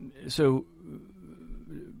 so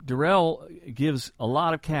Darrell gives a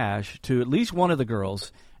lot of cash to at least one of the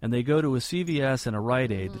girls, and they go to a CVS and a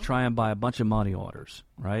Rite Aid to try and buy a bunch of money orders,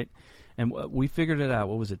 right? And we figured it out.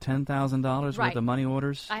 What was it, $10,000 worth of money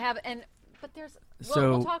orders? I have, but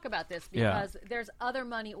we'll talk about this because there's other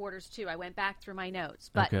money orders too. I went back through my notes,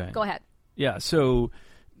 but go ahead. Yeah, so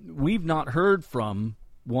we've not heard from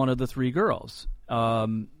one of the 3 girls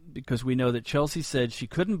because we know that Chelsea said she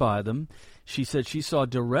couldn't buy them. She said she saw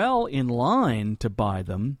Darrell in line to buy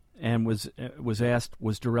them and was asked,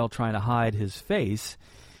 was Darrell trying to hide his face?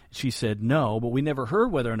 She said no, but we never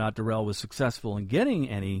heard whether or not Darrell was successful in getting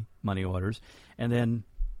any money orders. And then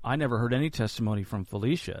I never heard any testimony from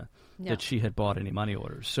Felicia that she had bought any money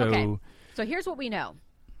orders. So here's what we know.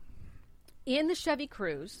 In the Chevy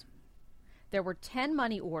Cruze, there were 10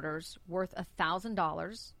 money orders worth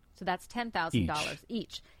 $1,000. So that's $10,000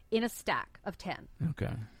 each in a stack of 10.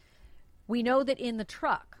 Okay. We know that in the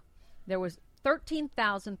truck, there was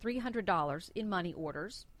 $13,300 in money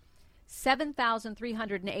orders,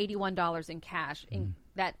 $7,381 in cash.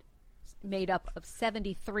 That made up of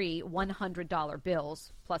 73 $100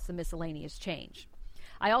 bills plus the miscellaneous change.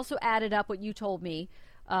 I also added up what you told me,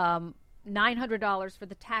 $900 for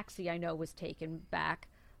the taxi I know was taken back,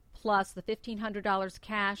 plus the $1,500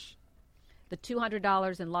 cash, the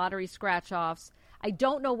 $200 in lottery scratch-offs. I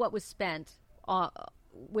don't know what was spent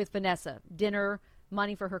with Vanessa. Dinner,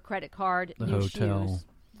 money for her credit card, the new hotel. shoes.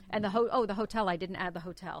 And the hotel. I didn't add the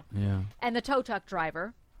hotel. Yeah. And the tow truck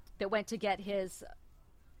driver that went to get his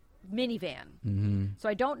minivan. Mm-hmm. So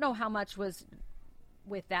I don't know how much was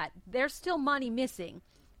with that. There's still money missing,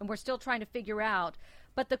 and we're still trying to figure out.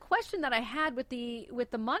 But the question that I had with the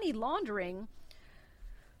money laundering,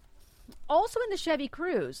 also in the Chevy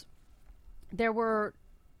Cruze, there were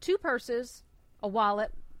 2 purses, a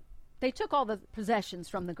wallet. They took all the possessions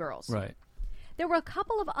from the girls. Right. There were a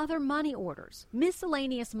couple of other money orders,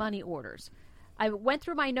 miscellaneous money orders. I went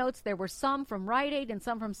through my notes. There were some from Rite Aid and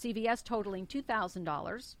some from CVS totaling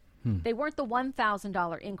 $2,000. They weren't the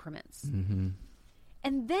 $1,000 increments. Mm-hmm.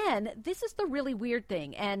 And then, this is the really weird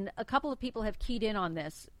thing, and a couple of people have keyed in on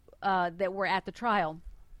this that were at the trial.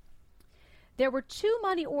 There were 2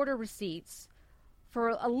 money order receipts for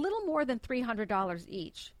a little more than $300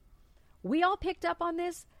 each. We all picked up on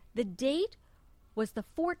this. The date was the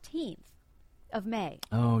 14th of May.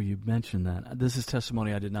 Oh, you mentioned that. This is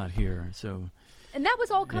testimony I did not hear. And that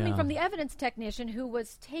was all coming from the evidence technician who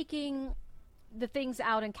was taking the things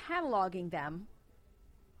out and cataloging them.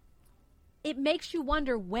 It makes you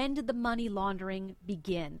wonder, when did the money laundering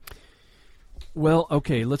begin? Well,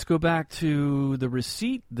 okay, let's go back to the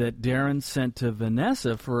receipt that Daron sent to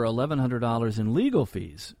Vanessa for $1,100 in legal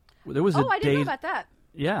fees. There was a I didn't know about that.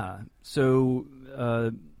 Yeah. So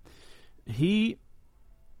he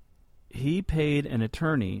paid an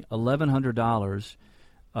attorney $1,100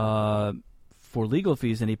 for legal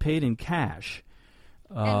fees, and he paid in cash.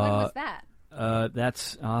 And when was that?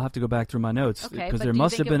 I'll have to go back through my notes, Okay, because but there do you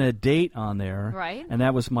must think have been a date on there, Right. And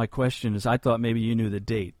that was my question. Is I thought maybe you knew the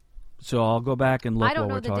date, so I'll go back and look I don't while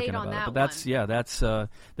know we're the talking date about on it. that But that's one.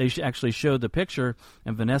 they actually showed the picture,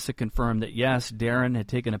 and Vanessa confirmed that yes, Daron had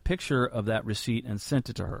taken a picture of that receipt and sent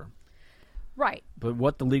it to her. Right. But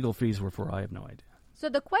what the legal fees were for, I have no idea. So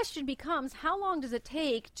the question becomes, how long does it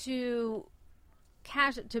take to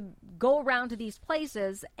go around to these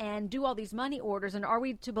places and do all these money orders? And are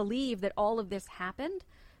we to believe that all of this happened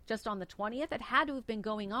just on the 20th? It had to have been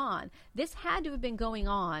going on. This had to have been going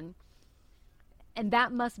on, and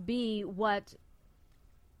that must be what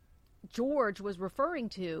George was referring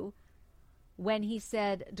to when he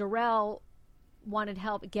said Darrell wanted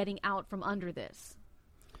help getting out from under this.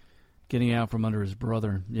 Getting out from under his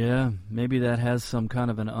brother. Yeah, maybe that has some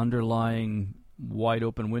kind of an underlying wide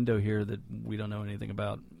open window here that we don't know anything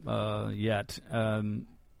about yet.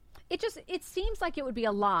 It seems like it would be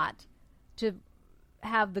a lot to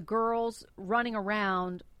have the girls running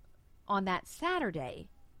around on that Saturday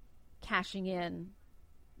cashing in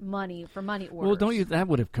money for money orders. Well, that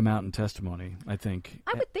would have come out in testimony, I think.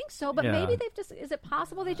 I would think so, but Yeah. maybe is it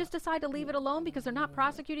possible they just decide to leave it alone because they're not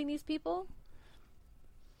prosecuting these people?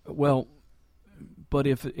 Well, but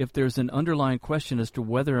if there's an underlying question as to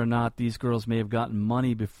whether or not these girls may have gotten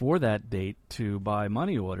money before that date to buy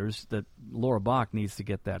money orders, that Laura Bach needs to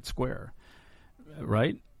get that square,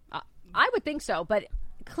 right? I would think so, but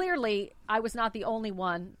clearly I was not the only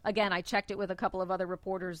one. Again, I checked it with a couple of other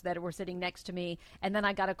reporters that were sitting next to me, and then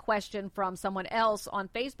I got a question from someone else on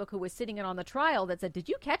Facebook who was sitting in on the trial that said, "Did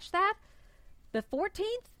you catch that? The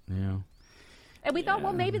 14th?" Yeah. And we thought,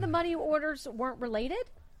 well, maybe the money orders weren't related.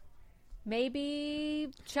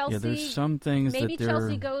 Maybe Chelsea. Yeah, there's some things maybe that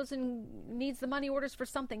Chelsea goes and needs the money orders for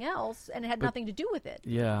something else, and it had nothing to do with it.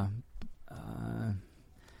 Yeah.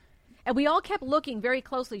 And we all kept looking very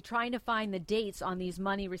closely, trying to find the dates on these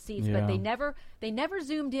money receipts, but they never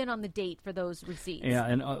zoomed in on the date for those receipts. Yeah,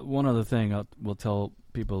 and one other thing we'll tell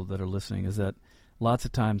people that are listening is that lots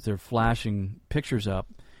of times they're flashing pictures up,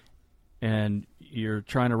 and you're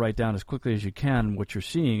trying to write down as quickly as you can what you're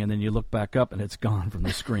seeing, and then you look back up and it's gone from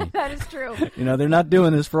the screen. That is true. They're not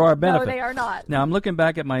doing this for our benefit. No, they are not. Now, I'm looking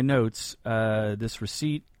back at my notes. This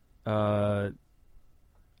receipt, I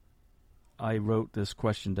wrote this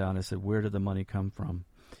question down. I said, where did the money come from?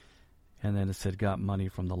 And then it said, got money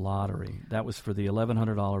from the lottery. That was for the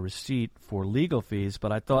 $1,100 receipt for legal fees,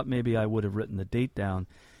 but I thought maybe I would have written the date down,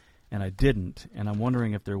 and I didn't. And I'm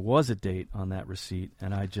wondering if there was a date on that receipt,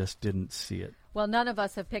 and I just didn't see it. Well, none of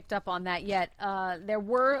us have picked up on that yet. There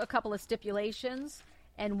were a couple of stipulations,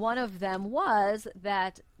 and one of them was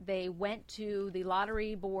that they went to the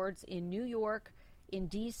lottery boards in New York, in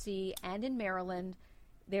D.C., and in Maryland.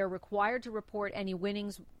 They're required to report any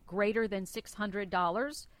winnings greater than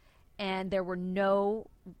 $600, and there were no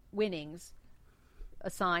winnings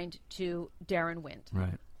assigned to Daron Wint.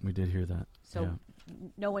 Right. We did hear that. So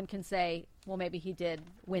no one can say, well, maybe he did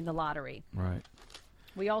win the lottery. Right.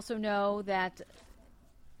 We also know that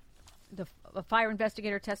a fire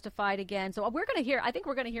investigator testified again. So we're going to hear. I think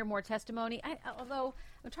we're going to hear more testimony. Although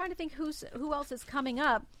I'm trying to think who else is coming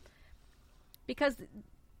up, because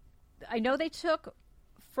I know they took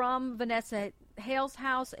from Vanessa Hale's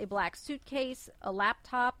house a black suitcase, a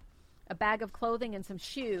laptop, a bag of clothing, and some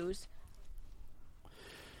shoes.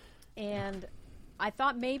 And I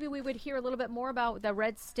thought maybe we would hear a little bit more about the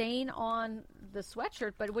red stain on the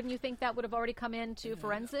sweatshirt, but wouldn't you think that would have already come into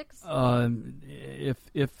forensics?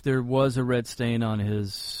 If there was a red stain on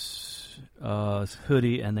his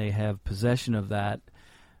hoodie and they have possession of that,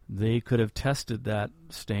 they could have tested that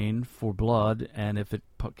stain for blood, and if it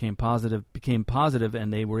became positive,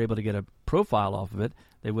 and they were able to get a profile off of it,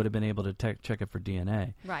 they would have been able to check it for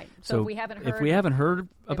DNA. Right. So if we haven't heard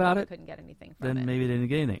about it, couldn't get anything from then it. maybe they didn't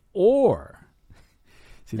get anything. Or,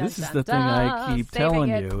 see, this is the thing I keep telling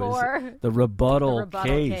you, is the rebuttal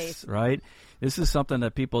case, right? This is something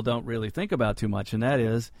that people don't really think about too much, and that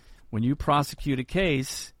is when you prosecute a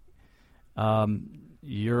case,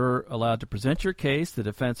 you're allowed to present your case, the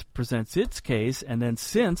defense presents its case, and then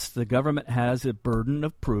since the government has a burden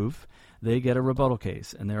of proof, they get a rebuttal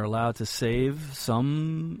case, and they're allowed to save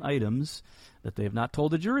some items that they've not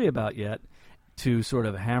told the jury about yet to sort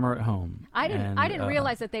of hammer it home. I didn't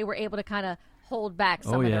realize that they were able to kind of hold back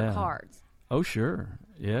some of their cards. Oh, sure.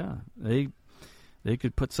 Yeah. They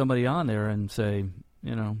could put somebody on there and say,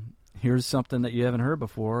 here's something that you haven't heard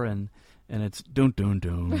before, and it's dun dun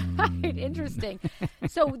dun. Right, interesting.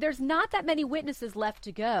 So there's not that many witnesses left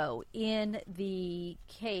to go in the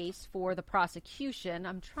case for the prosecution.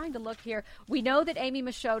 I'm trying to look here. We know that Amy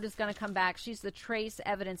Michaud is going to come back. She's the trace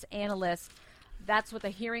evidence analyst. That's what the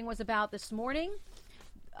hearing was about this morning.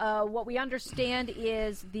 What we understand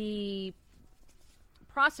is the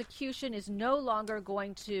prosecution is no longer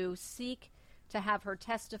going to seek to have her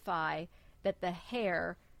testify that the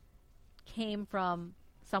hair came from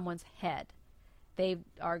someone's head. They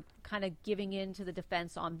are kind of giving in to the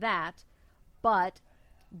defense on that, but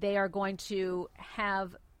they are going to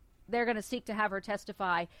seek to have her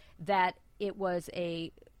testify that it was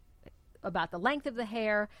about the length of the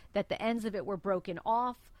hair, that the ends of it were broken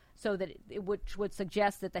off, so that it would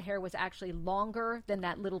suggest that the hair was actually longer than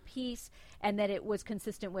that little piece, and that it was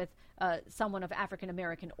consistent with someone of African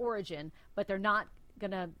American origin. But they're not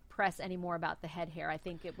going to press any more about the head hair. I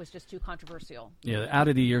think it was just too controversial. Yeah, out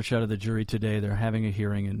of the earshot of the jury today. They're having a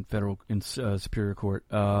hearing in Superior Court.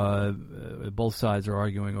 Both sides are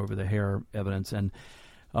arguing over the hair evidence, and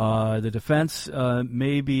the defense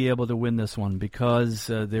may be able to win this one because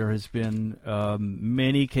there has been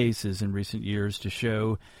many cases in recent years to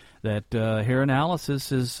show that hair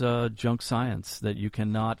analysis is junk science, that you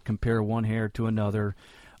cannot compare one hair to another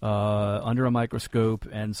under a microscope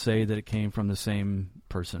and say that it came from the same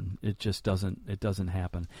person. It just doesn't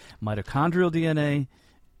happen. Mitochondrial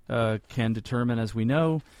DNA can determine, as we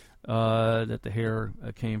know, that the hair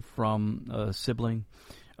came from a sibling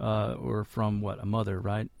or from a mother,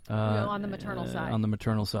 right? On the maternal side. On the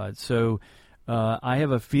maternal side. So I have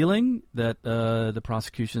a feeling that the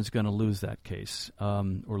prosecution is going to lose that case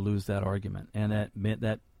or lose that argument, and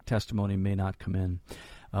that testimony may not come in.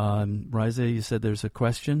 Riza, you said there's a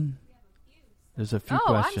question? There's a few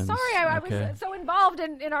questions. I'm sorry. I was so involved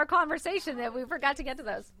in our conversation that we forgot to get to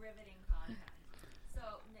those. Riveting content. So,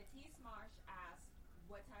 Natisse Marsh asked,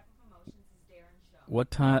 what type of emotions is Daron showing?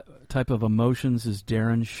 What type of emotions is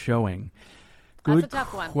Daron showing? That's a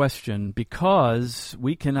tough one. Good question, because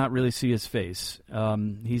we cannot really see his face.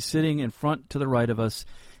 He's sitting in front to the right of us.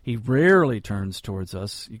 He rarely turns towards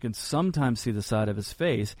us. You can sometimes see the side of his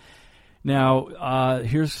face. Now,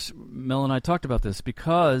 here's Mel and I talked about this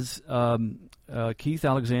because Keith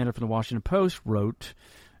Alexander from the Washington Post wrote,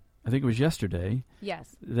 I think it was yesterday,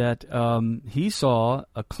 yes, that he saw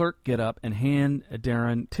a clerk get up and hand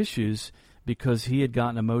Daron tissues because he had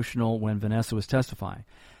gotten emotional when Vanessa was testifying.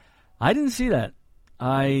 I didn't see that.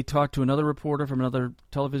 I talked to another reporter from another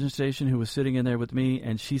television station who was sitting in there with me,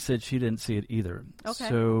 and she said she didn't see it either. Okay.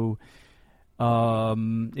 So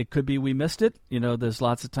it could be we missed it. There's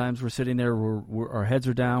lots of times we're sitting there, our heads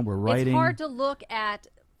are down, we're writing. It's hard to look at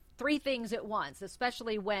three things at once,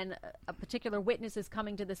 especially when a particular witness is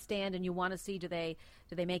coming to the stand and you want to see, do they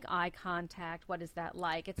make eye contact? What is that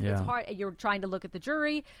like? It's hard. You're trying to look at the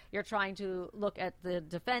jury. You're trying to look at the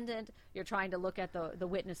defendant. You're trying to look at the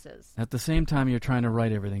witnesses. At the same time, you're trying to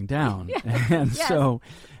write everything down. Yes. And yes. So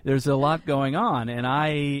there's a lot going on. And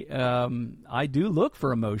I do look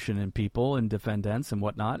for emotion in people and defendants and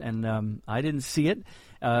whatnot. And I didn't see it.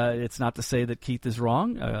 It's not to say that Keith is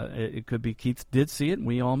wrong. It could be Keith did see it and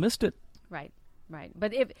we all missed it. Right.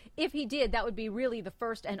 But if he did, that would be really the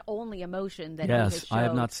first and only emotion that he has Yes, showed. I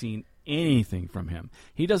have not seen anything from him.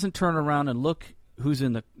 He doesn't turn around and look who's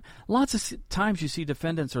in the. Lots of times you see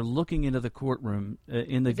defendants are looking into the courtroom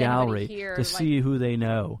in the gallery to see who they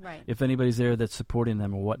know, if anybody's there that's supporting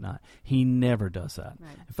them or whatnot. He never does that.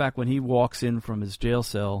 Right. In fact, when he walks in from his jail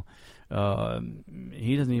cell, he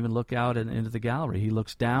doesn't even look out into the gallery. He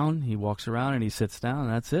looks down, he walks around, and he sits down,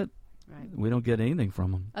 and that's it. Right. We don't get anything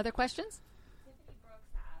from him. Other questions?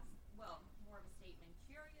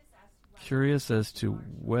 Curious as to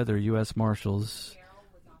whether U.S. Marshals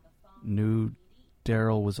knew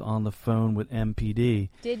Daryl was on the phone with MPD.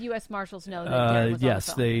 Did U.S. Marshals know that Daryl was yes,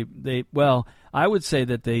 on the phone? they. Well, I would say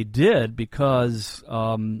that they did because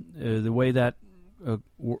the way that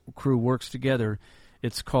crew works together,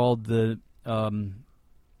 it's called the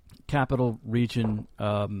Capital Region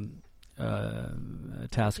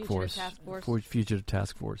Task Force, Fugitive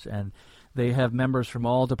Task Force, and they have members from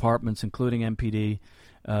all departments, including MPD,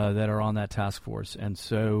 that are on that task force. And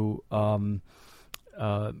so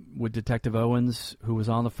with Detective Owens, who was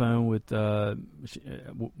on the phone with,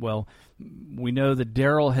 we know that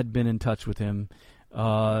Daryl had been in touch with him,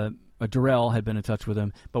 Darrell had been in touch with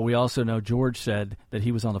him, but we also know George said that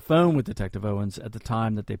he was on the phone with Detective Owens at the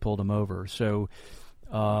time that they pulled him over. So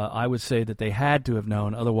I would say that they had to have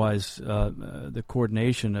known, otherwise the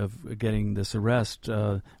coordination of getting this arrest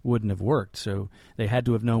wouldn't have worked. So they had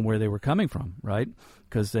to have known where they were coming from, right?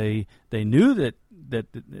 Because they knew that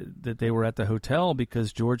they were at the hotel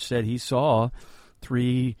because George said he saw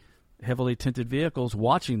 3 heavily tinted vehicles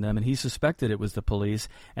watching them, and he suspected it was the police.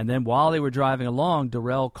 And then while they were driving along,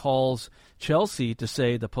 Darrell calls Chelsea to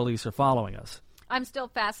say the police are following us. I'm still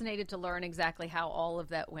fascinated to learn exactly how all of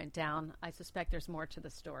that went down. I suspect there's more to the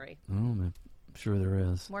story. Oh, I'm sure there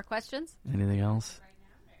is. More questions? Anything else?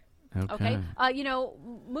 Okay.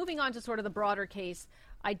 Moving on to sort of the broader case,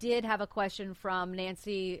 I did have a question from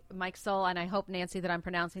Nancy Mikesell, and I hope, Nancy, that I'm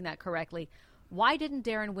pronouncing that correctly. Why didn't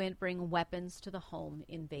Daron Wint bring weapons to the home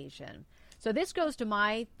invasion? So this goes to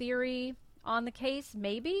my theory on the case,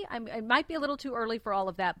 maybe. It might be a little too early for all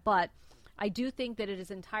of that, but I do think that it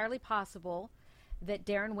is entirely possible that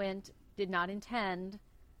Daron Wint did not intend,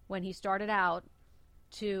 when he started out,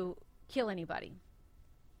 to kill anybody.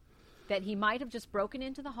 That he might have just broken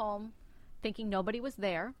into the home thinking nobody was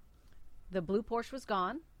there. The blue Porsche was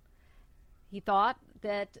gone. He thought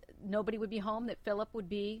that nobody would be home, that Philip would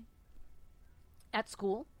be at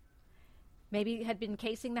school. Maybe had been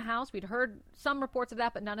casing the house. We'd heard some reports of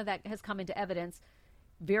that, but none of that has come into evidence.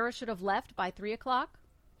 Vera should have left by 3 o'clock.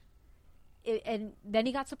 And then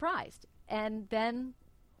he got surprised. And then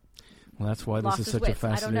well, that's why this is such a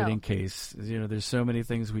fascinating case. There's so many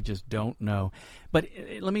things we just don't know. But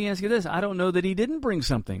let me ask you this. I don't know that he didn't bring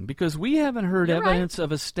something because we haven't heard evidence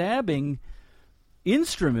of a stabbing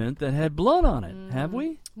instrument that had blood on it, have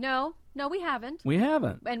we? No, we haven't. We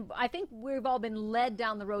haven't. And I think we've all been led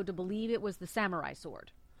down the road to believe it was the samurai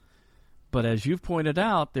sword. But as you've pointed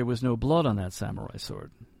out, there was no blood on that samurai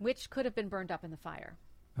sword. Which could have been burned up in the fire.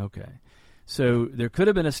 Okay. So there could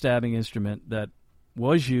have been a stabbing instrument that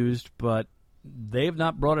was used, but they've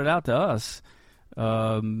not brought it out to us.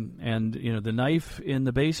 And the knife in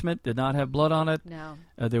the basement did not have blood on it. No.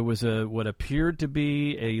 There was what appeared to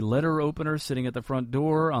be a letter opener sitting at the front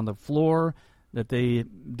door on the floor that they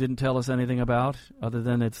didn't tell us anything about, other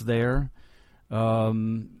than it's there. We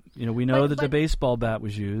know that the baseball bat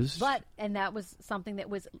was used. And that was something that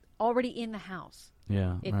was already in the house.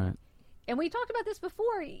 Yeah, right. And we talked about this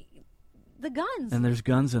before. The guns. And there's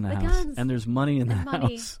guns in the house. Guns. And there's money in the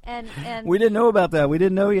house. And we didn't know about that. We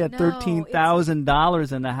didn't know he had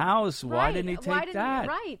 $13,000 in the house. Right. Why didn't he take that?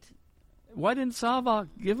 Right. Why didn't Savak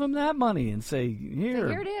give him that money and say, here? So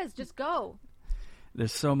here it is. Just go.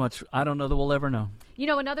 There's so much. I don't know that we'll ever know.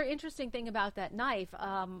 Another interesting thing about that knife,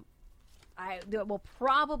 that will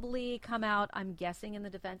probably come out, I'm guessing, in the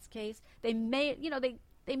defense case. They may,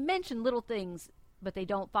 they mention little things, but they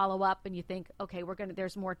don't follow up, and you think, okay,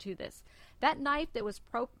 there's more to this. That knife that was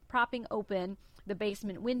propping open the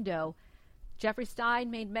basement window, Jeffrey Stein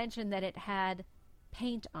made mention that it had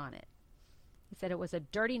paint on it. He said it was a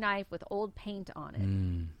dirty knife with old paint on it.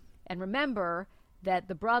 And remember that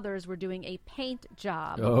the brothers were doing a paint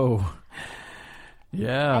job. Oh,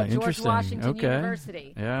 yeah, at George interesting. Washington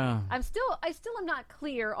University. Yeah, I still am not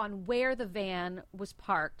clear on where the van was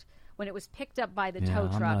parked when it was picked up by the tow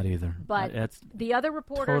truck. I'm not either. But the other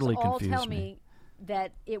reporters totally all tell me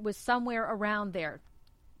that it was somewhere around there.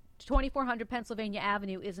 2400 Pennsylvania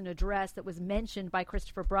Avenue is an address that was mentioned by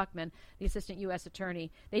Christopher Bruckman, the assistant U.S.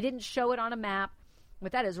 attorney. They didn't show it on a map,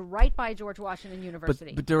 but that is right by George Washington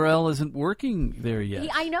University. But Darrell isn't working there yet.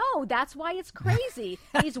 I know. That's why it's crazy.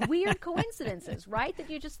 These weird coincidences, right? That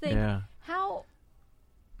you just think, how...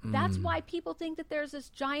 That's why people think that there's this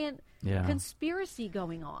giant conspiracy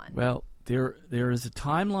going on. Well, there is a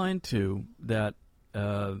timeline, too, that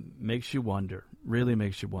makes you wonder, really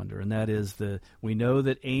makes you wonder, and that is we know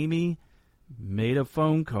that Amy made a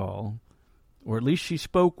phone call, or at least she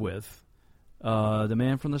spoke with the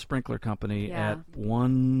man from the sprinkler company at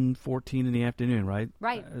 1:14 in the afternoon, right?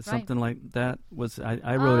 Right. Something like that.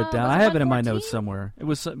 I wrote it down. I have it in my notes somewhere. It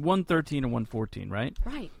was 1:13 or 1:14, right?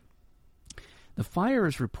 Right. The fire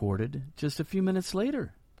is reported just a few minutes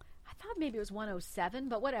later. I thought maybe it was 1:07,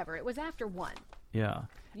 but whatever. It was after 1. Yeah.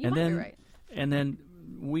 You might be right. And then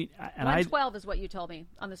 1:12 is what you told me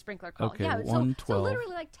on the sprinkler call. Okay, yeah, 1:12. So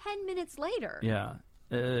literally like 10 minutes later. Yeah.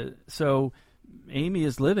 So Amy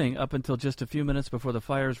is living up until just a few minutes before the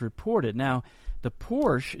fire is reported. Now, the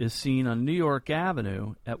Porsche is seen on New York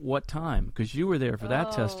Avenue at what time? Because you were there for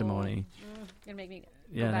that testimony. Going to make me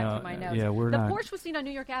go back to my notes. Yeah, the Porsche was seen on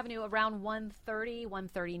New York Avenue around 1:30,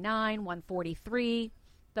 1:39, 1:43,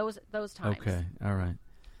 those times. Okay, all right.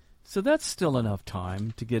 So that's still enough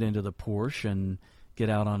time to get into the Porsche and get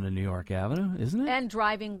out onto New York Avenue, isn't it? And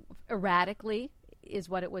driving erratically is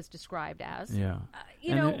what it was described as. Yeah.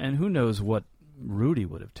 And who knows what Rudy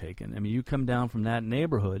would have taken. I mean, you come down from that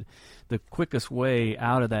neighborhood, the quickest way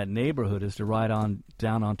out of that neighborhood is to ride on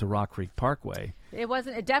down onto Rock Creek Parkway.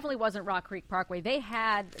 It definitely wasn't Rock Creek Parkway. They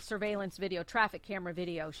had surveillance video, traffic camera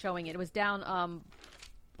video showing it. It was down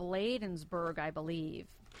Bladensburg, I believe.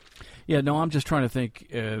 Yeah, no, I'm just trying to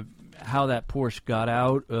think how that Porsche got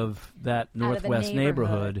out of that northwest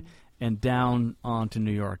neighborhood and down onto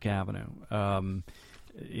New York Avenue.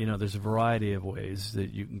 There's a variety of ways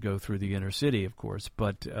that you can go through the inner city, of course,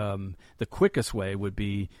 but the quickest way would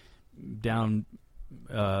be down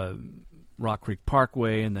Rock Creek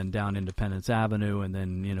Parkway and then down Independence Avenue and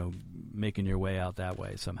then, making your way out that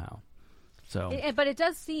way somehow. But it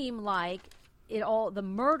does seem like the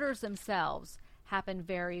murders themselves happened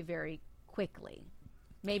very, very quickly.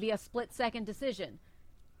 Maybe a split-second decision.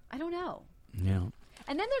 I don't know. Yeah.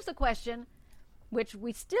 And then there's the question, which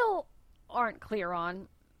we still aren't clear on,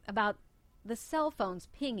 about the cell phones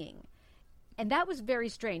pinging. And that was very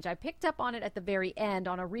strange. I picked up on it at the very end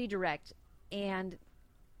on a redirect, and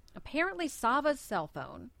apparently Sava's cell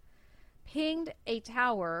phone pinged a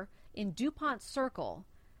tower in DuPont Circle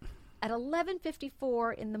at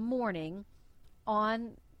 11:54 in the morning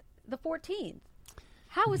on the 14th.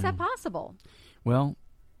 How is that possible? Well,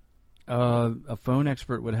 a phone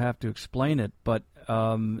expert would have to explain it, but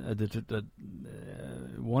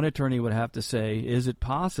one attorney would have to say, is it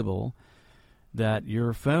possible that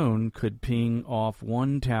your phone could ping off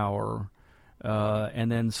one tower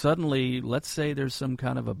and then suddenly, let's say there's some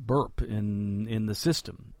kind of a burp in the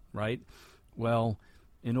system, right? Well,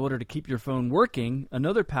 in order to keep your phone working,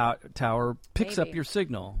 another tower picks up your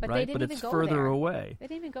signal, right? But it's further away. They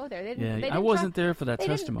didn't even go there. I wasn't there for that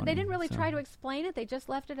testimony. They didn't really try to explain it. They just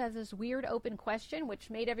left it as this weird open question,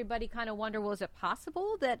 which made everybody kind of wonder, well, is it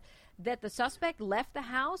possible that the suspect left the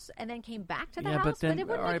house and then came back to the house? But then, it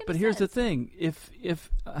wouldn't all right, make but any here's sense. the thing.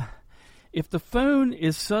 If the phone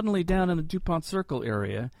is suddenly down in the DuPont Circle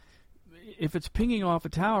area, if it's pinging off a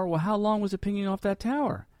tower, well, how long was it pinging off that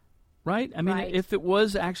tower? Right? I mean, if it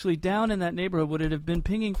was actually down in that neighborhood, would it have been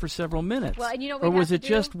pinging for several minutes? Well, and or was it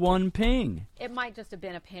just one ping? It might just have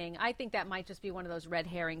been a ping. I think that might just be one of those red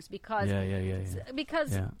herrings because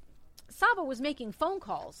Sava was making phone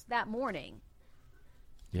calls that morning.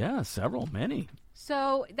 Yeah, many.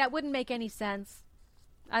 So that wouldn't make any sense.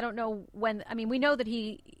 I don't know when. I mean, we know that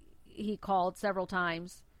he called several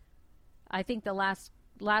times. I think the last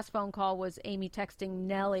phone call was Amy texting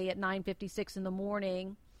Nellie at 9:56 in the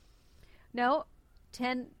morning. No,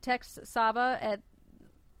 10 texts Sava at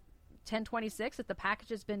 10:26 that the package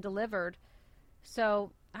has been delivered.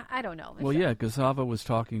 So I don't know. Well, yeah, because Sava was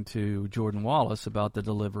talking to Jordan Wallace about the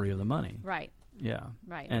delivery of the money. Right. Yeah.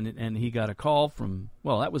 Right. And he got a call from,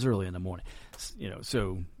 that was early in the morning.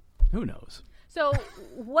 So who knows? So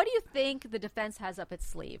what do you think the defense has up its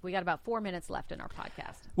sleeve? We got about 4 minutes left in our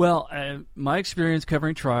podcast. Well, my experience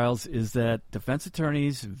covering trials is that defense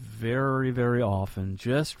attorneys very, very often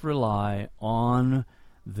just rely on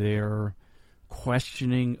their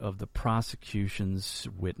questioning of the prosecution's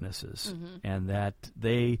witnesses, and that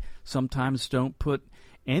they sometimes don't put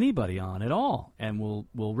anybody on at all and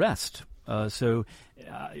will rest. So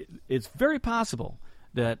it's very possible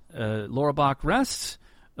that Laura Bach rests.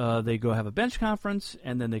 They go have a bench conference,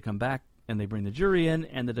 and then they come back and they bring the jury in,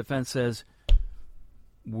 and the defense says,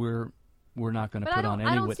 "We're not going to put on any witnesses at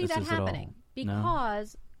all." I don't see that happening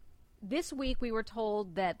because this week we were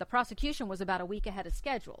told that the prosecution was about a week ahead of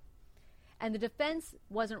schedule, and the defense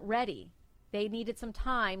wasn't ready. They needed some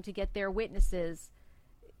time to get their witnesses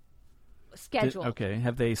scheduled. Okay.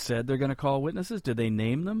 Have they said they're going to call witnesses? Did they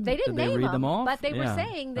name them? They didn't Did they name read them off? but they were Yeah.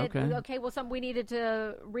 saying that, we needed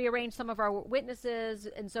to rearrange some of our witnesses,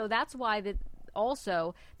 and so that's why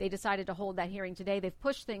also they decided to hold that hearing today. They've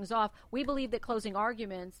pushed things off. We believe that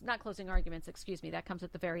that comes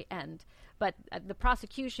at the very end. But the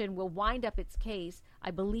prosecution will wind up its case,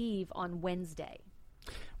 I believe, on Wednesday.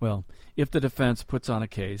 Well, if the defense puts on a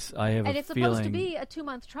case, I have and a it's feeling... supposed to be a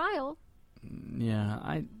 2-month trial.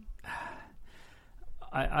 Yeah,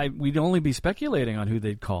 we'd only be speculating on who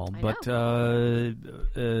they'd call, but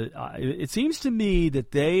it seems to me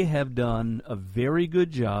that they have done a very good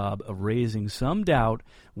job of raising some doubt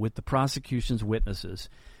with the prosecution's witnesses,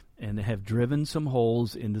 and have driven some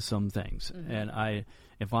holes into some things. Mm-hmm. And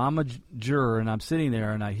if I'm a juror and I'm sitting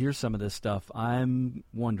there and I hear some of this stuff, I'm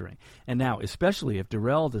wondering. And now, especially if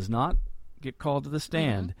Darrell does not get called to the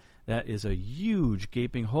stand, that is a huge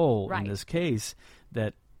gaping hole in this case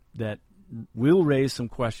that will raise some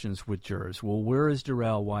questions with jurors. Well, where is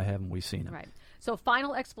Darrell? Why haven't we seen him? Right. So,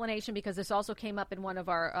 final explanation, because this also came up in one of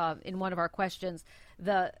our questions.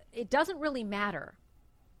 It doesn't really matter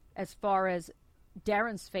as far as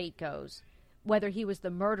Daron's fate goes, whether he was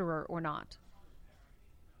the murderer or not.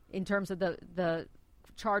 In terms of the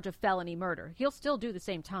charge of felony murder, he'll still do the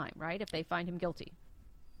same time, right? If they find him guilty.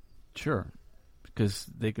 Sure, because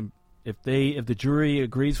they can. If the jury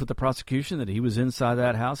agrees with the prosecution that he was inside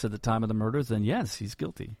that house at the time of the murders, then yes, he's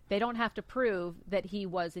guilty. They don't have to prove that he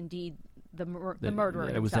was indeed the murderer.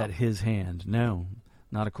 It was at his hand. No,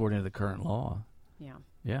 not according to the current law. Yeah.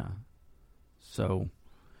 Yeah. So,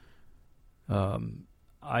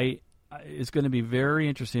 it's going to be very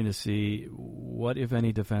interesting to see what, if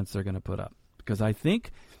any, defense they're going to put up, because I think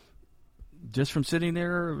just from sitting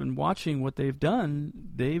there and watching what they've done,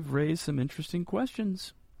 they've raised some interesting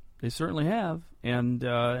questions. They certainly have, and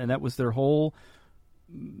that was their whole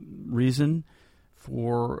reason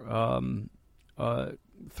for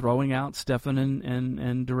throwing out Stefan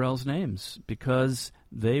and Darrell's names, because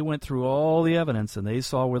they went through all the evidence and they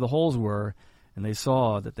saw where the holes were, and they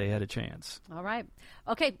saw that they had a chance. All right.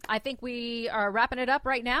 Okay, I think we are wrapping it up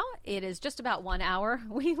right now. It is just about 1 hour.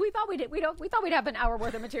 We thought we'd have an hour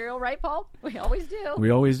worth of material, right, Paul? We always do. We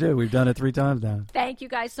always do. We've done it 3 times now. Thank you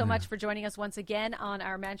guys so much for joining us once again on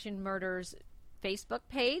our Mansion Murders Facebook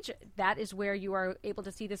page. That is where you are able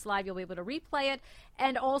to see this live. You'll be able to replay it.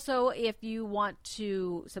 And also, if you want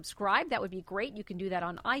to subscribe, that would be great. You can do that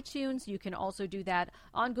on iTunes. You can also do that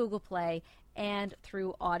on Google Play and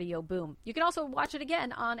through Audio Boom. You can also watch it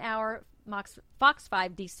again on our Fox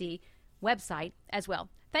 5 DC website as well.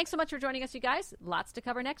 Thanks so much for joining us, you guys. Lots to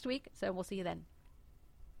cover next week, so we'll see you then.